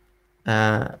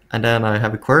 And then I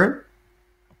have a query.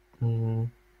 I'm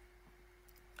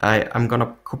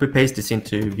gonna copy paste this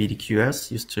into VDQS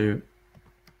just to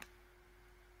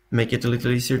make it a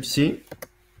little easier to see.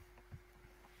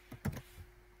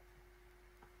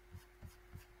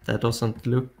 That doesn't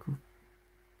look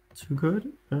too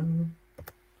good.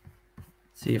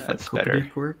 See if I copied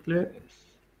it correctly.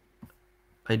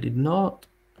 I did not.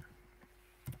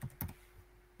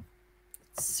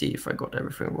 Let's see if I got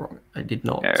everything wrong. I did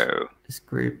not. No. The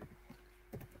script.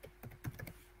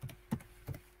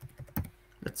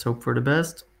 Let's hope for the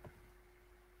best.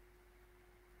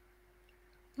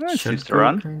 It should to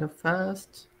run kind of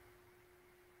fast.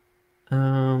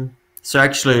 So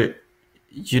actually,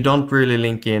 you don't really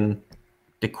link in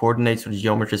the coordinates or the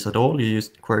geometries at all. You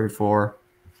just query for,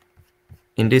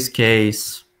 in this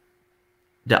case,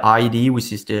 the ID,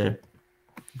 which is the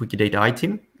Wikidata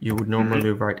item. You would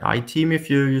normally write item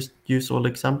if you just use all the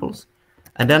examples.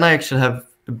 And then I actually have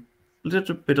a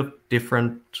little bit of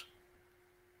different.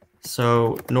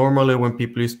 So normally when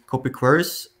people use copy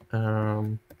queries,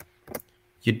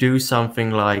 you do something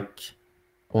like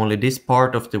only this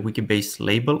part of the Wikibase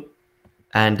label,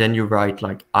 and then you write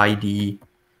like ID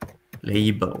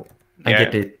label. I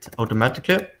get it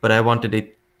automatically, but I wanted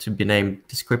it to be named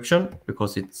description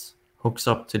because it hooks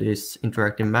up to this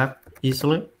interactive map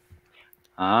easily.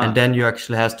 And then you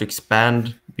actually have to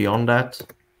expand beyond that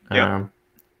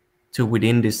to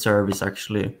within this service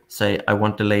actually say, I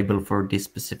want the label for this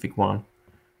specific one,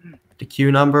 the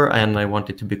queue number, and I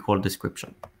want it to be called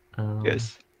description.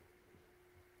 Yes.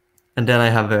 And then I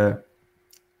have a...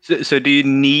 So do you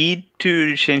need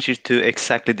to change it to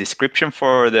exactly description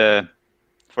for it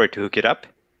to hook it up?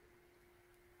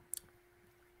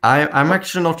 I'm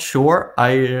actually not sure.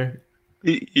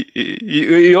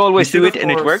 You always do it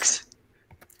and it works?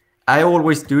 I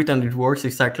always do it and it works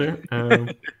exactly.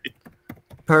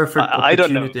 Perfect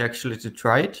opportunity actually to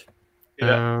try it.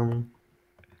 I'm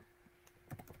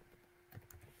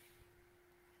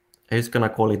just gonna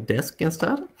call it desk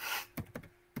instead.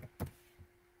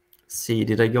 See,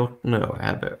 did I go? No, I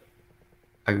have a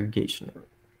aggregation.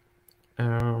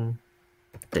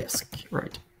 Desk,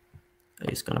 right. I'm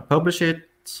just gonna publish it.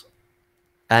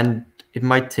 And it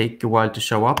might take a while to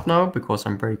show up now because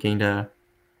I'm breaking the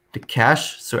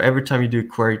cache. So every time you do a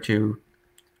query to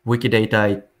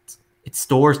Wikidata, it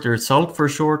stores the result for a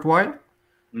short while.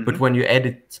 But when you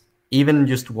edit even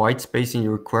just white space in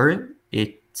your query,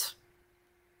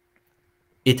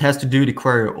 it has to do the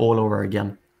query all over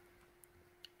again.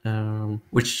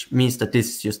 which means that this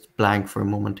is just blank for a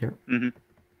moment here.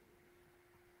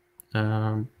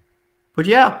 But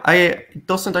yeah, it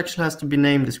doesn't actually have to be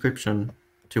name description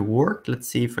to work. Let's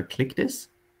see if I click this.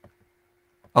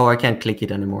 Oh, I can't click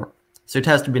it anymore. So it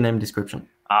has to be name description.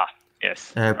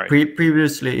 Yes. Right.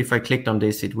 Previously, if I clicked on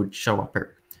this, it would show up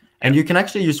here. And you can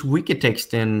actually use wiki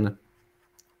text in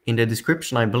the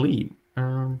description, I believe.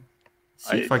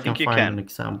 See if I can find an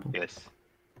example. Yes.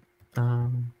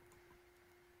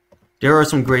 There are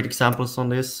some great examples on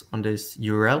this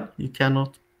URL. You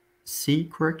cannot see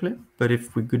correctly, but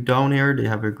if we go down here, they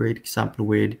have a great example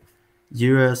with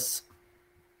US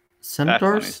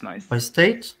senators by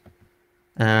state.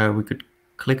 We could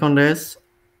click on this.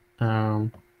 So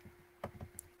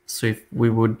if we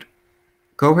would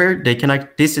go here, they can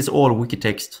this is all wiki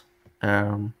text.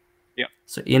 So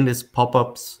in this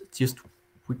pop-ups, it's just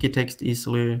wiki text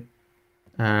easily.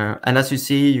 And as you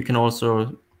see, you can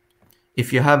also,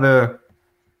 if you have I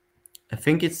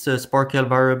think it's a SparkL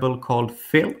variable called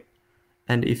fill,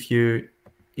 and if you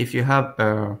have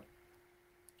a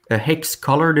hex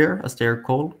color there, as they are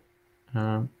called,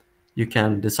 you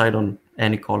can decide on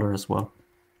any color as well.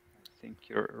 I think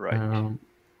you're right.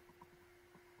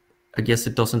 I guess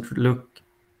it doesn't look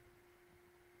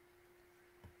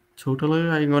totally.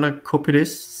 I'm gonna copy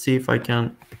this, see if I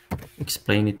can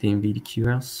explain it in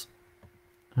VDQS.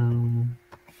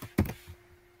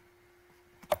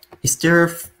 Is there a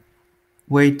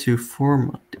way to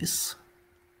format this?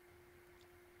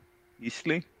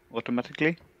 Easily?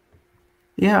 Automatically?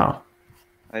 Yeah.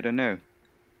 I don't know.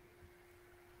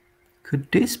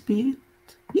 Could this be it?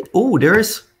 Yeah. Oh, there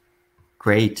is.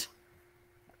 Great.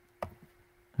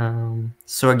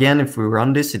 So again, if we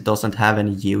run this, it doesn't have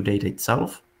any geodata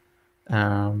itself.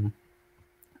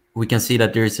 We can see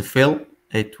that there is a fill.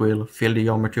 It will fill the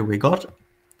geometry we got.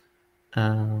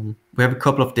 We have a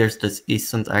couple of theirs that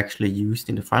isn't actually used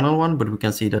in the final one, but we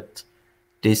can see that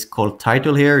this called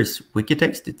title here is wiki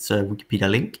text. It's a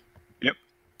Wikipedia link. Yep.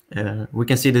 We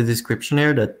can see the description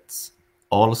here that's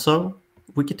also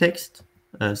wiki text.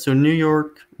 So New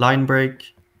York, line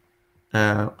break,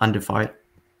 and the file,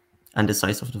 and the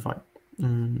size of the file.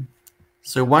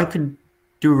 So one could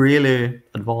do really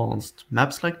advanced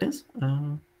maps like this.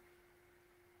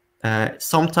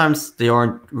 Sometimes they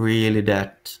aren't really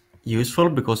that useful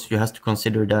because you have to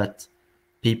consider that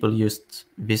people just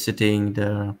visiting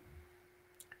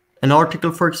an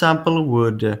article, for example,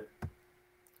 would,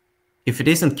 if it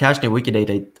isn't cached in Wikidata,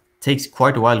 it takes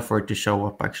quite a while for it to show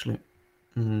up actually.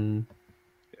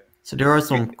 So there are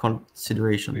some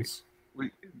considerations.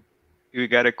 We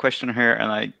got a question here,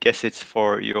 and I guess it's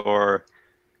for your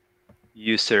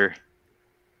user.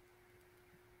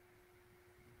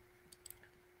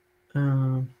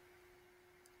 The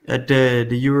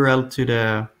URL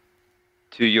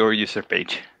to your user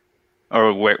page,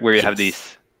 or where you have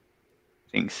these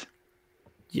things.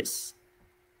 Yes.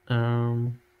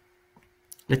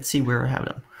 Let's see where I have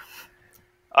them.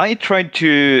 I tried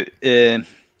to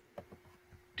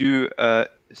do a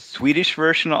Swedish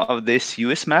version of this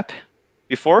US map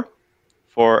before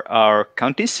for our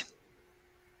counties.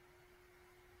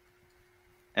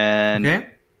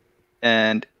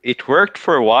 And it worked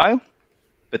for a while,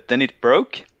 but then it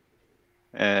broke.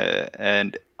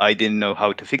 And I didn't know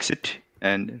how to fix it,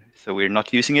 and so we're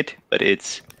not using it, but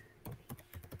it's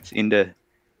in the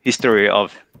history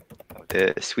of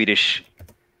the Swedish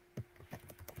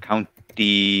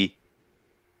county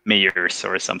mayors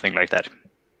or something like that.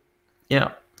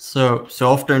 Yeah. So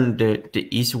often the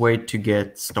easy way to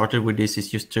get started with this is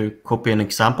just to copy an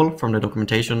example from the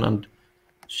documentation and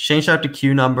change out the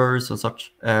queue numbers and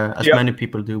such, as many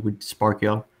people do with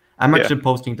SparkL. I'm actually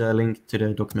posting the link to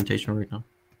the documentation right now.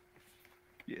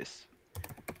 Yes.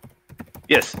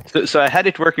 Yes. So I had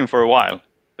it working for a while,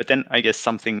 but then I guess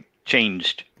something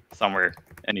changed somewhere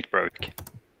and it broke.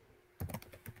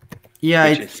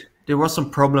 Yeah, there was some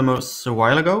problems a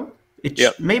while ago.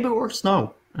 It maybe works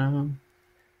now.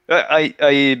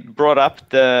 I brought up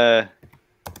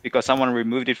because someone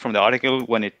removed it from the article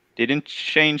when it didn't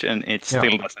change, and it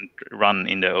still doesn't run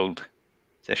in the old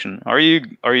session. Are you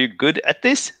good at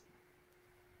this?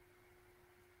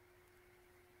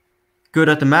 Good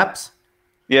at the maps?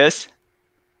 Yes.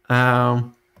 I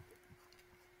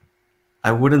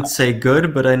wouldn't say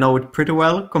good, but I know it pretty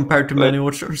well compared to many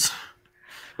watchers.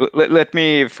 Let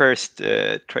me first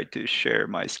try to share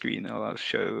my screen. I'll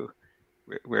show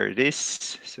where it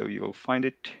is, so you'll find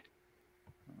it.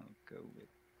 I'll go with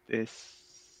this,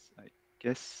 I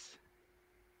guess.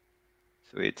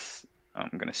 So I'm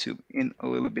going to zoom in a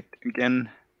little bit again.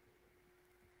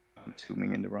 I'm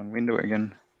zooming in the wrong window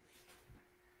again.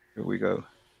 Here we go.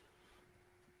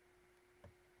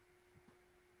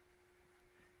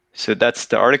 So that's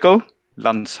the article,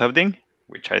 landshövding,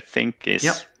 which I think is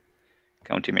Yep.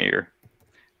 county mayor.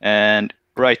 And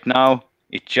right now,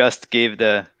 it just gave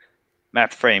the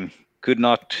map frame, could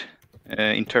not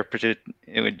interpret it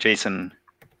with JSON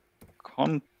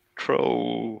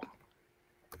control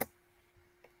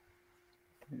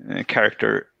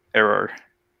character error,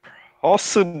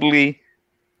 possibly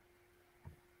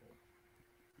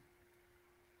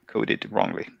coded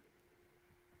wrongly.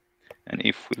 And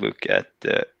if we look at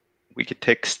the wiki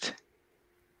text,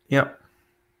 Yep.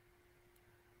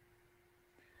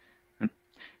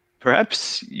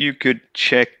 perhaps you could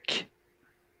check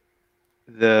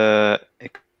the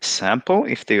example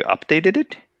if they updated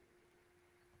it.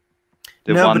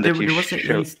 The no, one but that there you was an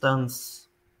showed. instance.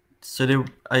 So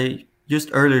I just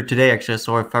earlier today actually I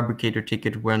saw a Fabricator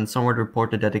ticket when someone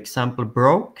reported that example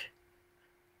broke.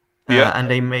 Yeah. And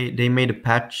they made a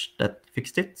patch that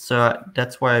fixed it. So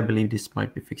that's why I believe this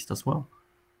might be fixed as well.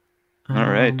 All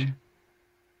right.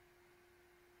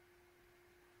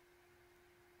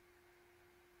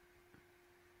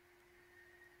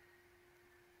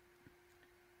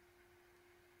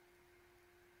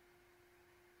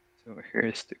 So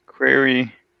here's the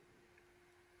query.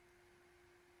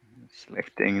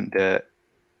 Selecting the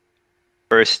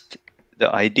first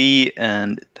the ID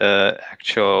and the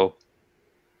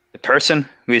person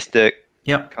who is the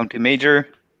county major,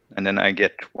 and then I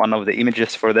get one of the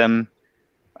images for them.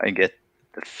 I get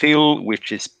the fill,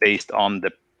 which is based on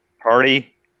the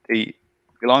party they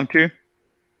belong to.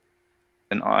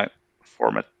 Then I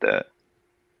format the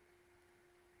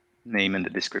name and the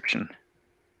description.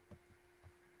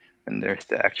 And there's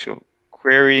the actual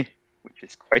query, which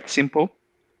is quite simple.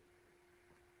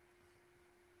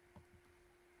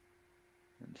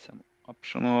 And some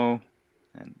optional,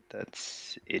 and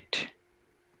that's it.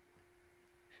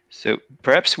 So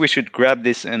perhaps we should grab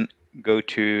this and go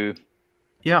to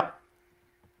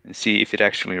and see if it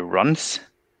actually runs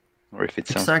or if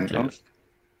it's something else.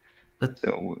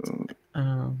 So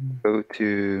we'll go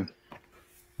to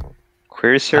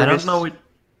query service. I don't know it.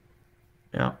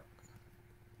 Yeah.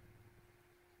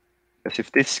 Because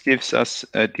if this gives us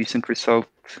a decent result,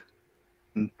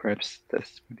 perhaps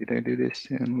that's, did I do this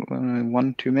in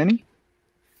one too many?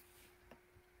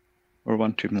 Or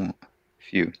one too more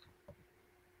few?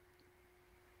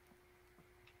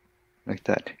 Like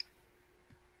that.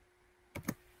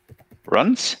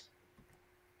 Runs?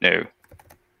 No.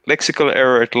 Lexical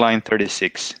error at line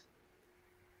 36.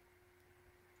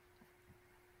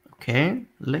 Okay,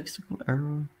 lexical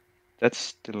error.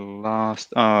 That's the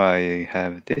last. Oh, I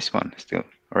have this one still.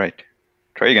 All right.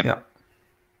 Try again. Yeah.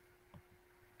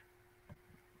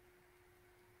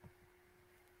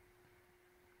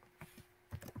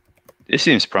 This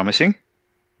seems promising.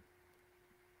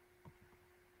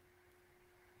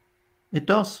 It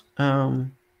does.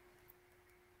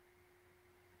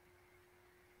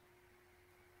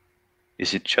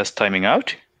 Is it just timing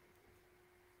out?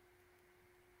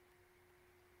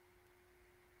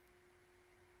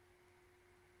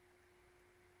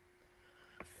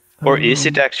 Or is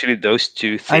it actually those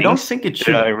two things I don't think it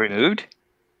should. that I removed?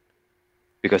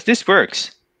 Because this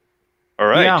works. All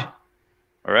right. Yeah.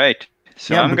 All right.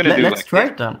 So yeah, I'm but going to do let's like try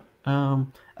this. it then.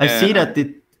 I see that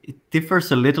it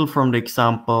differs a little from the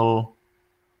example,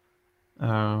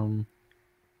 the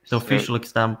official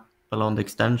example on the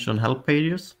extension help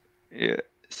pages. Yeah,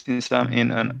 since I'm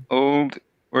in an old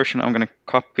version, I'm going to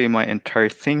copy my entire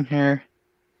thing here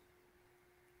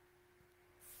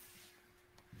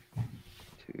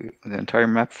to the entire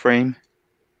map frame.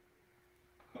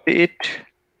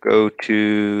 Go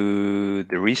to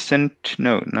the recent.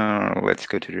 No, let's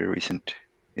go to the recent.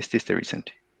 Is this the recent?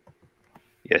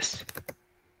 Yes.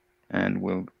 And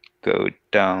we'll go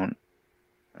down.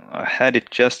 I had it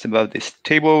just above this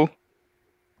table,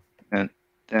 and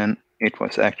then it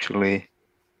was actually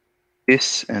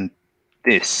this and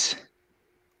this.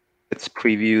 Let's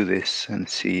preview this and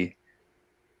see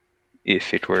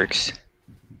if it works.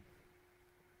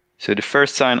 So the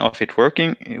first sign of it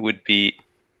working, it would be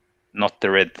not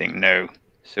the red thing, no.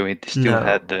 So it still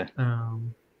had the...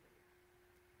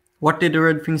 What did the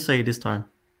red thing say this time?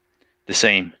 The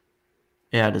same.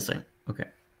 Yeah, the same. Okay.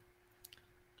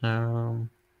 So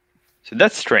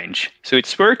that's strange. So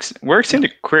it works in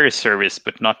the query service,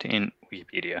 but not in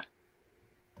Wikipedia.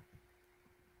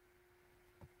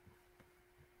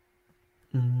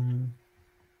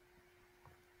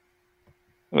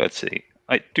 Let's see.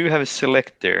 I do have a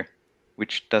select there,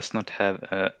 which does not have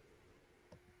a...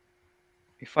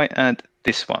 If I add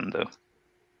this one, though.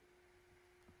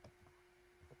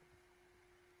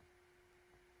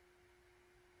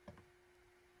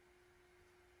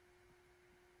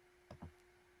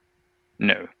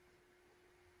 No.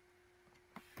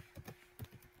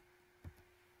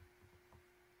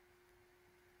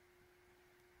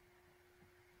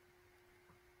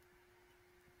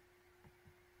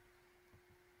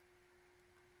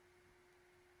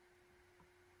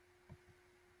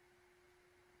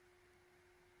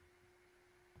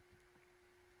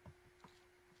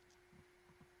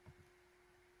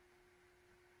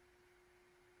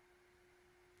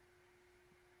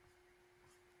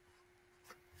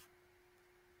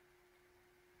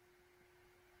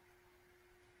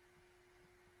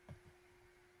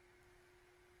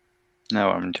 No,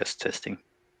 I'm just testing.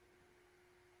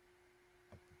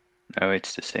 No,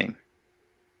 it's the same.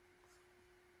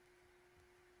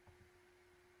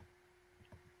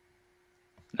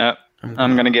 No,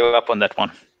 I'm gonna give up on that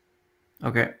one.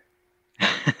 Okay.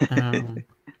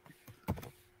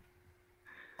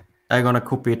 I'm gonna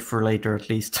copy it for later at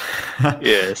least.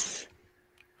 Yes.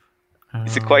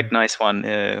 It's a quite nice one,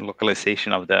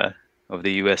 localization of the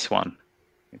US one.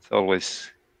 It's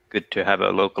always good to have a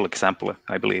local example,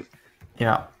 I believe.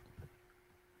 Yeah.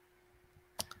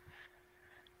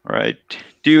 All right.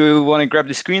 Do you want to grab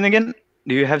the screen again?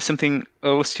 Do you have something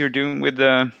else you're doing with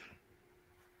the?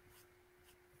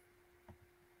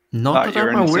 Not that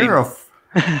I'm aware of.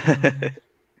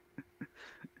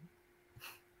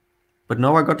 But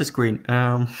now I got the screen.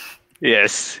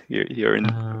 Yes, you're in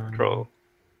control.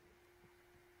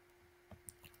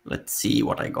 Let's see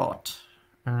what I got.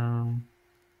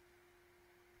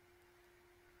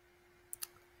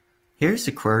 Here's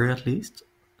a query at least.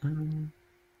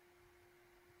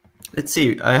 Let's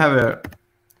see. I have a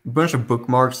bunch of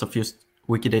bookmarks of just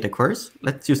Wikidata queries.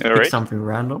 Let's just pick something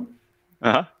random.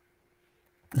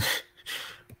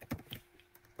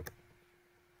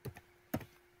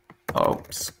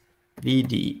 Oops.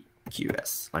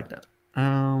 VDQS, like that.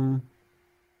 I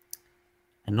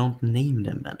don't name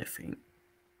them anything.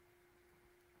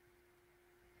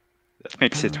 That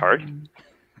makes it hard.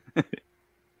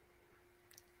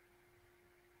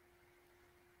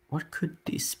 What could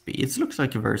this be? It looks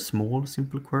like a very small,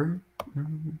 simple query.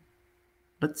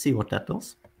 Let's see what that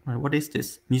does. What is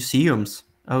this? Museums.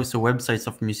 Oh, so websites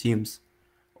of museums.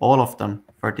 All of them,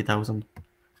 30,000.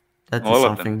 That is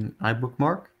something I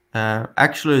bookmark.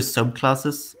 Actually,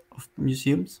 subclasses of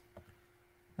museums.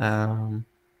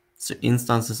 So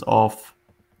instances of,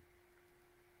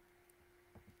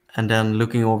 and then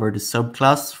looking over the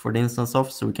subclass for the instance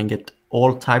of, so we can get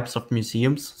all types of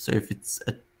museums. So if it's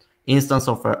an instance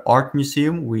of an art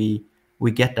museum, we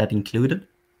get that included.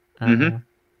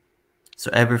 So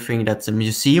everything that's a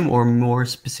museum or more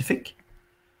specific.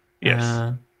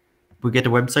 Yes. We get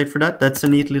a website for that. That's a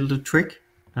neat little trick.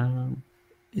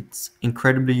 It's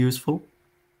incredibly useful.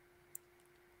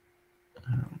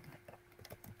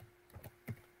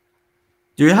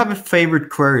 Do you have a favorite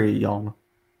query, Jan?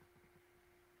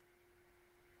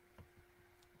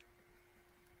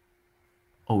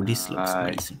 Oh, this looks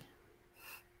amazing.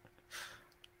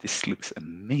 This looks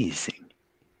amazing.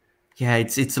 Yeah,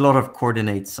 it's a lot of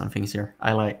coordinates and things here.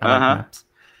 I like maps.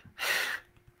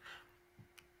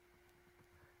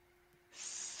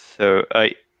 So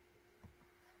I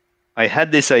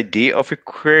had this idea of a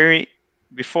query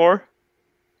before.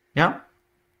 Yeah.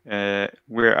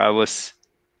 Where I was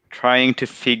trying to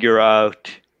figure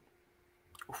out.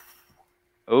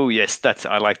 Oh yes,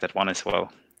 I like that one as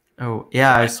well. Oh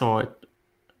yeah, I saw it.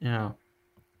 Yeah.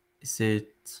 Is it?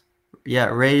 Yeah,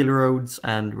 railroads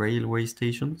and railway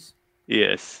stations.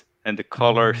 Yes, and the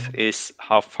colors is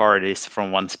how far it is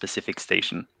from one specific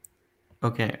station.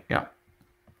 Okay, yeah.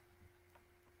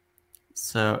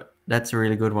 So that's a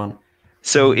really good one.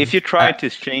 So if you try to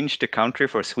change the country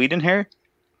for Sweden here,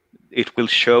 it will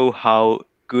show how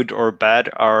good or bad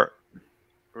our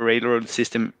railroad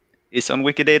system is on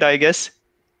Wikidata, I guess.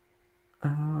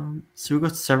 So we've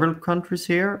got several countries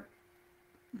here.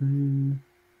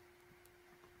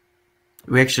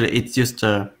 We actually, it's just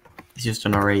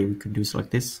an array. We could do like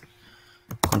this.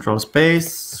 Control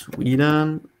space,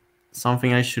 Sweden.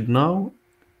 Something I should know.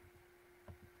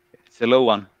 It's a low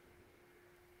one.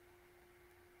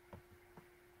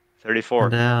 34.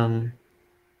 And then,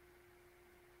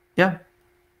 yeah.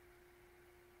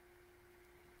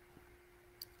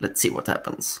 Let's see what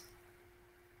happens.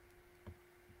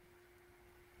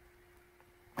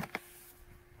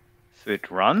 So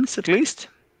it runs at least?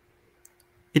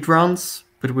 It runs,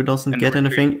 but we doesn't get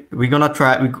anything. We're gonna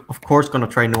try, we of course gonna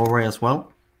try Norway as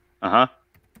well.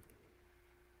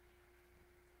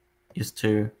 Just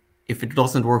to, if it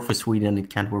doesn't work for Sweden, it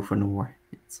can't work for Norway.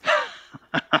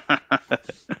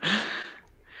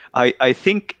 I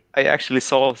think I actually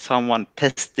saw someone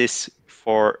test this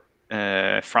for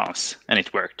France, and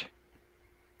it worked.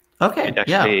 Okay. It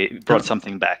actually brought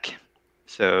something back.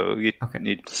 So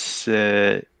it's.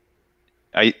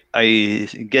 I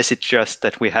guess it's just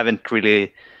that we haven't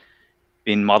really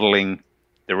been modeling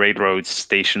the railroad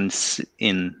stations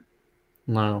in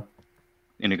a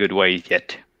good way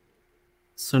yet.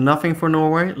 So nothing for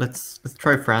Norway. Let's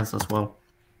try France as well.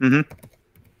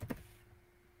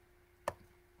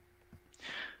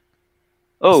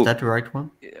 Oh, is that the right one?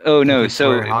 Oh no!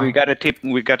 So we got a tip.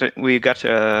 We got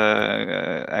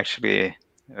actually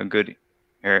a good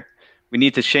here. We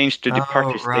need to change the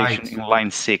departure station in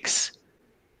line 6.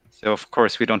 So of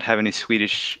course we don't have any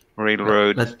Swedish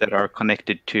railroads that are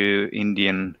connected to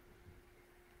Indian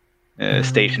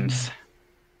stations.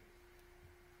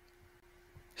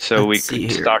 So we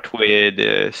could start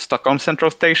with Stockholm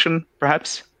Central Station,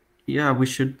 perhaps. Yeah, we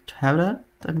should have that,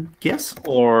 I guess.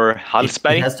 Or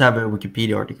Hallsberg. It has to have a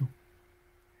Wikipedia article.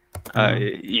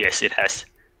 Yes, it has.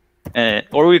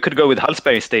 Or we could go with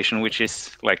Hallsberg Station, which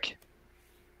is like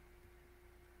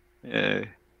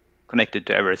connected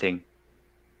to everything.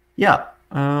 Yeah.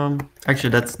 Actually,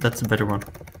 that's a better one.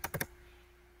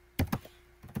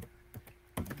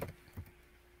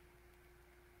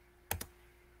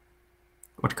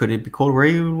 What could it be called?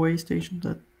 Railway station?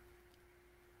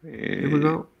 Here we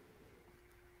go.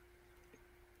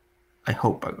 I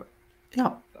hope I got.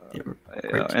 Yeah. Great.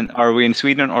 And are we in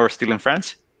Sweden or still in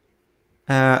France?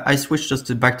 I switched us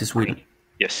back to Sweden.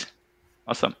 Yes.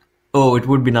 Awesome. Oh, it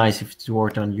would be nice if it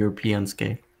worked on European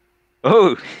scale.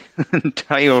 Oh,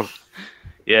 tile.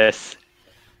 Yes.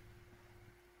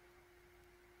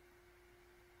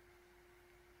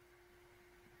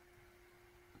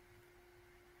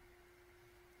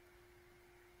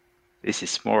 This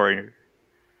is more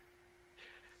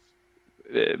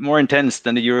intense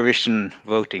than the Eurovision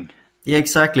voting. Yeah,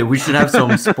 exactly. We should have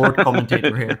some sport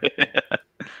commentator here.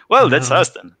 Well, that's us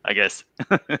then, I guess.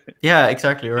 Yeah,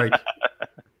 exactly right.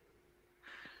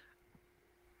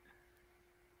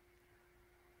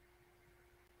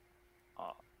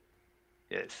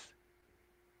 Yes.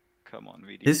 Come on,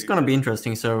 VDQS. This is going to be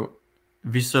interesting. So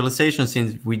visualization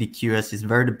since VDQS is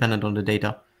very dependent on the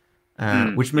data,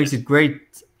 which makes it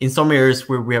great in some areas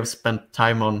where we have spent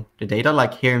time on the data,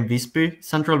 like here in Visby,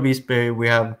 central Visby, we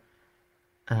have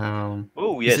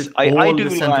oh yes, I do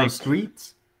the central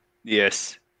streets.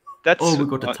 Yes, that's. Oh, we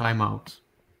got a timeout.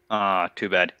 Too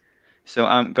bad. So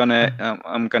I'm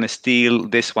gonna steal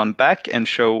this one back and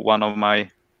show one of my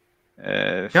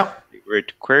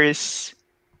favorite queries,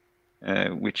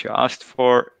 which you asked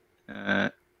for.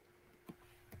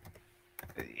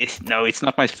 No, it's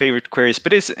not my favorite queries,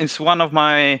 but it's one of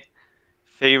my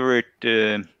favorite.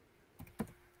 I'm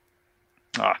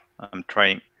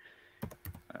trying.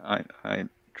 I'm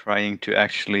trying to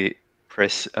actually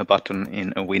press a button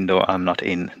in a window I'm not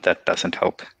in. That doesn't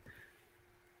help.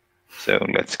 So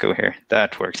let's go here.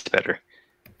 That works better.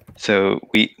 So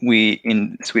we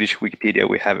in Swedish Wikipedia,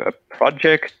 we have a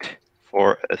project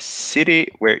for a city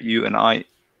where you and I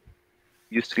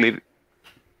used to live.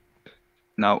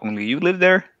 Now only you live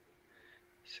there.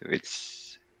 So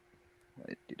it's, what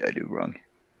did I do wrong?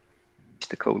 It's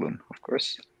the colon, of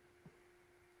course.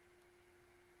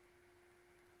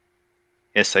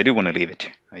 Yes, I do want to leave it.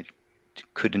 I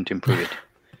couldn't improve it.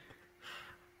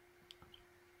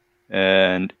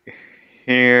 And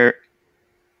here,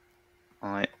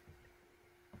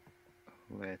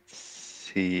 let's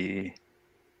see,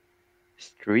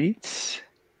 streets.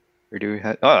 Where do we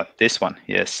have? Oh, this one.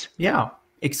 Yes. Yeah,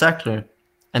 exactly.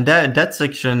 And that's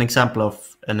actually an example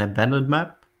of an abandoned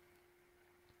map.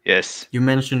 Yes. You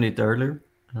mentioned it earlier.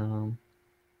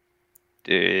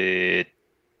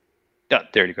 Yeah,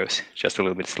 there it goes. Just a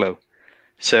little bit slow.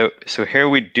 So here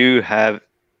we do have.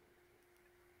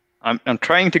 I'm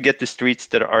trying to get the streets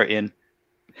that are in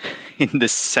the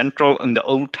central, in the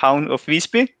old town of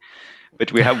Visby,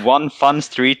 but we have one fun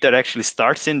street that actually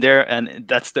starts in there, and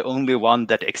that's the only one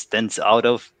that extends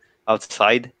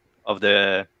outside of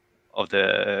the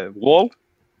wall.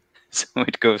 So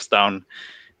it goes down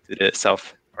to the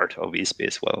south part of Visby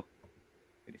as well.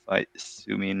 But if I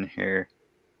zoom in here,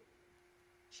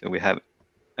 so we have,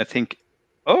 I think,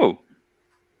 oh,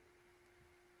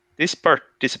 this part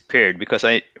disappeared because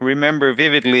I remember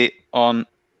vividly on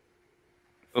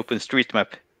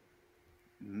OpenStreetMap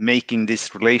making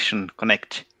this relation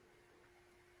connect.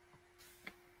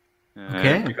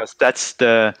 Okay. Because that's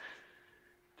the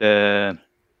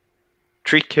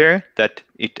trick here, that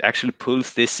it actually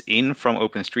pulls this in from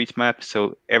OpenStreetMap.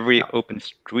 So every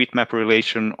OpenStreetMap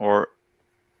relation, or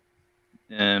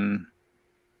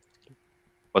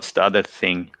what's the other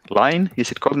thing? Line?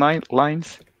 Is it called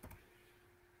lines?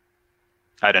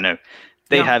 I don't know.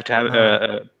 They have to have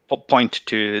a point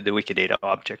to the Wikidata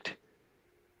object.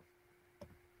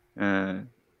 And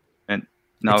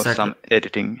now some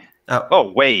editing.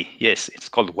 Oh, way. Yes, it's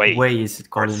called way. Way is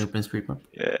it called in OpenStreetMap?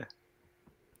 Yeah.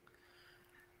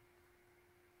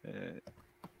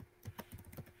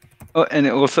 Oh, and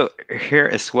also here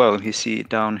as well, you see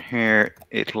down here,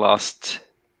 it lost.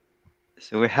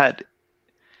 So we had.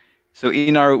 So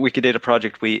in our Wikidata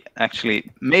project, we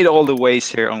actually made all the ways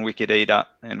here on Wikidata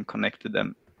and connected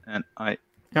them. And I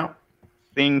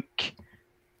think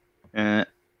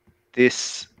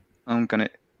this, I'm going to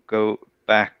go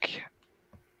back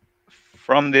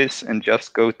from this and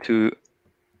just go to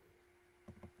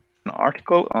an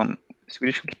article on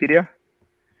Swedish Wikipedia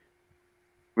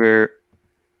where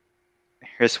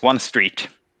here's one street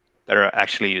that are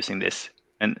actually using this.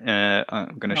 And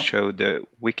I'm going to show the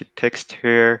wiki text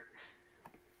here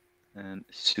and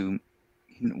zoom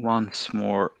in once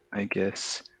more, I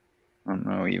guess. I don't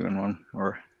know, even one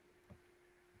more.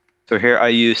 So here I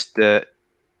used the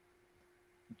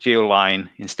geoline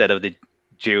instead of the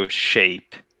geo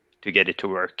shape to get it to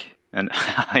work. And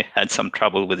I had some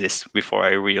trouble with this before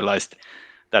I realized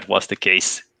that was the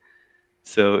case.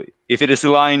 So if it is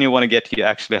a line you want to get, you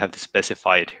actually have to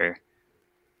specify it here.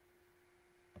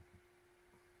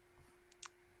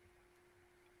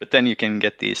 But then you can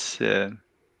get these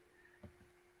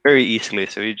very easily.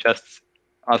 So you just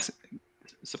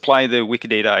supply the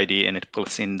Wikidata ID and it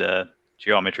pulls in the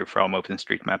geometry from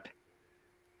OpenStreetMap.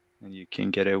 And you can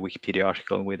get a Wikipedia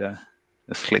article with a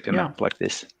Slippy map like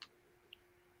this.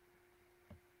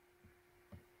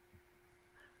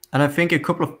 And I think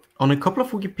on a couple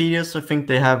of Wikipedias, I think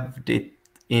they have it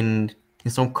in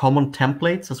some common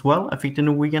templates as well. I think the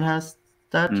Norwegian has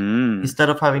that. Instead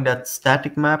of having that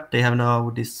static map, they have now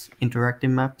these interactive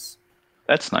maps.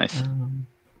 That's nice.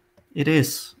 It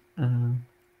is.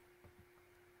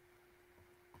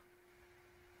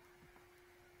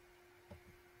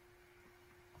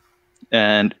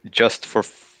 And just for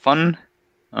fun,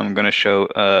 I'm going to show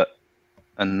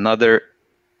another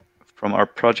from our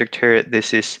project here.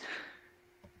 This is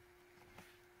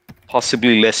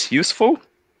possibly less useful.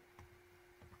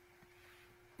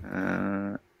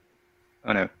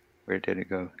 Oh no, where did it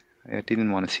go? I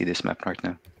didn't want to see this map right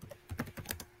now.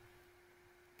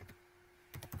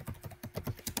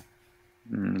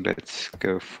 Let's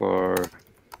go for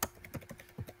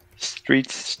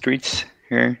streets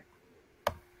here.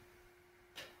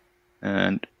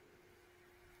 And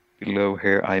below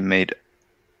here I made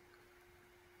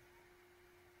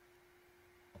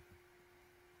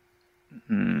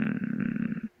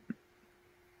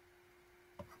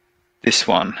this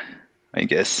one, I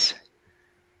guess.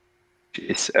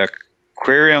 It's a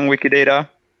query on Wikidata,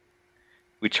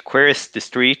 which queries the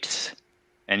streets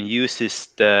and uses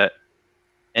the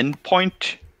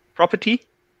endpoint property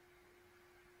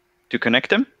to connect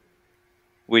them,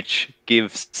 which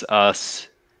gives us,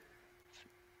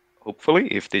 hopefully,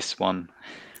 if this one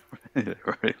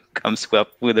comes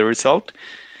up with a result,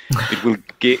 it will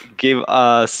give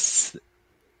us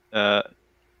the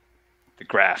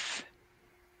graph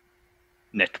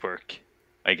network,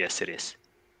 I guess it is,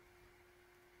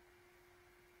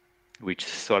 which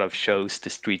sort of shows the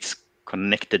street's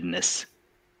connectedness.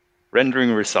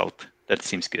 Rendering result, that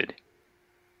seems good.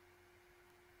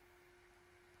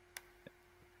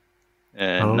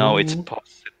 And now it's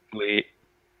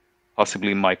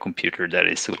possibly my computer that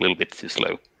is a little bit too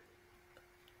slow.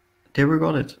 There we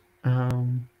got it.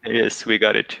 Yes, we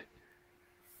got it.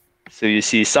 So you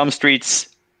see some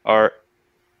streets are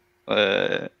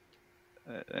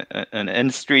an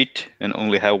end street and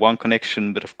only have one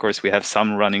connection, but of course we have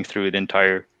some running through the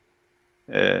entire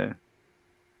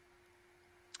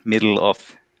middle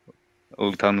of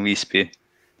Old Town Visby,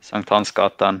 Sankt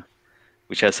Hansgatan,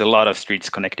 which has a lot of streets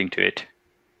connecting to it.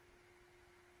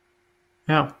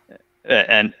 Yeah.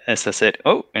 And as I said,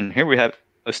 and here we have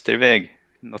Österväg,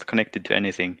 not connected to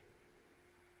anything.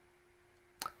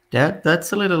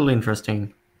 That's a little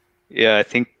interesting. Yeah, I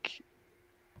think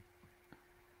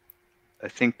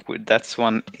that's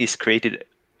one is created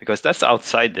because that's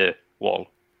outside the wall.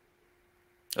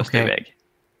 Österväg. Okay.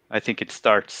 I think it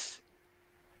starts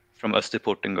from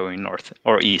Österporten going north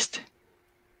or east,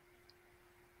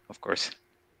 of course.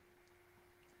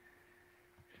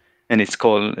 And it's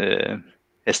called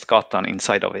Hästgatan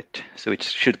inside of it, so it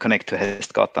should connect to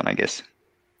Hästgatan, I guess.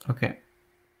 Okay.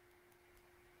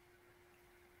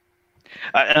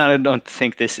 I don't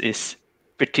think this is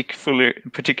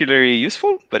particularly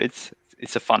useful, but it's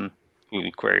a fun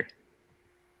little query.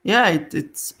 Yeah,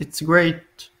 it's a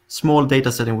great small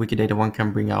data set in Wikidata one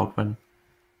can bring out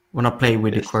when I play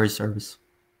with the query service.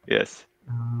 Yes.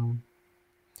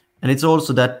 And it's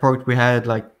also that part we had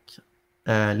like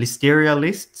listeria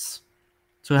lists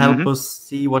to help us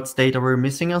see what data we're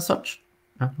missing and such.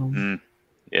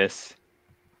 Yes.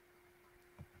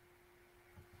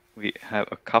 We have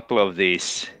a couple of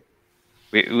these.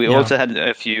 We also had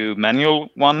a few manual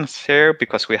ones here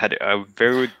because we had a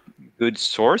very good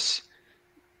source.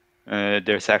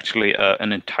 There's actually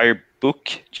an entire book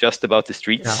just about the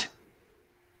streets.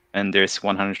 And there's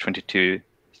 122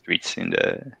 streets in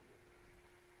the...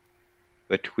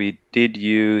 But we did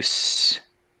use...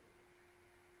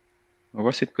 Or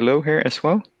was it below here as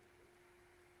well?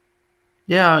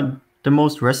 Yeah, the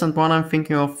most recent one I'm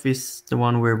thinking of is the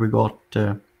one where we got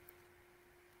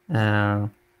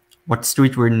what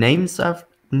street were named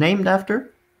after.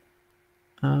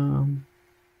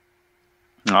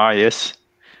 Yes.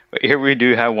 But here we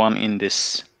do have one in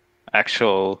this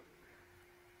actual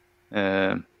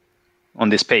on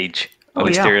this page, a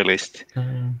listeria list,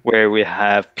 where we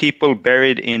have people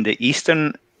buried in the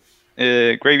eastern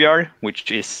graveyard,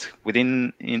 which is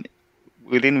within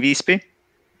Visby,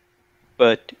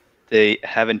 but they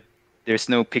haven't. There's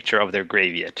no picture of their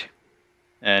grave yet,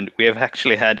 and we have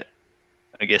actually had,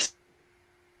 I guess,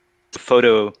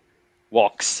 photo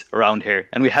walks around here,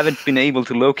 and we haven't been able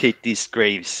to locate these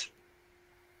graves,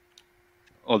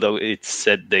 although it's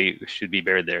said they should be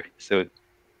buried there. So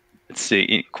it's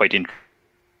quite interesting.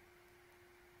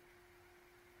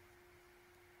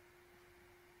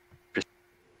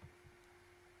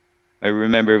 I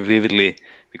remember vividly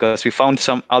because we found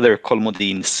some other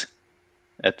Kolmodins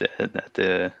at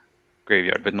the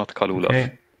graveyard, but not Karl Olof.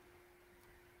 Okay.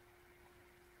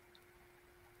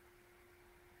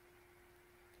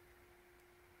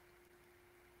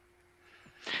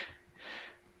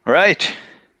 All right.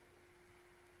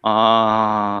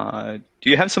 Do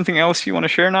you have something else you want to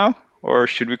share now, or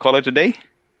should we call it a day?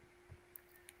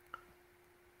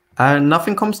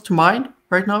 Nothing comes to mind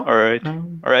right now. All right.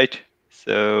 All right.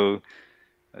 So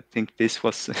I think this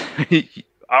was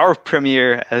our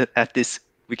premiere at this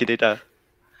Wikidata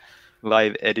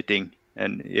live editing.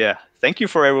 And yeah, thank you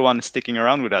for everyone sticking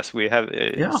around with us. We have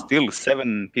still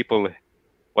 7 people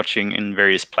watching in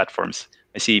various platforms.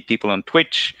 I see people on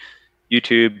Twitch,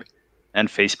 YouTube, and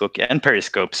Facebook, and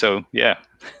Periscope. So yeah,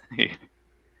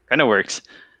 kind of works.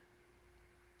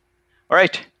 All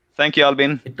right. Thank you,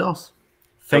 Albin. It does.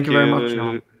 Thank you very much,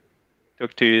 John.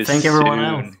 Talk to you Thank soon. everyone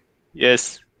else.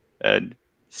 Yes. And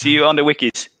see you on the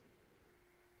wikis.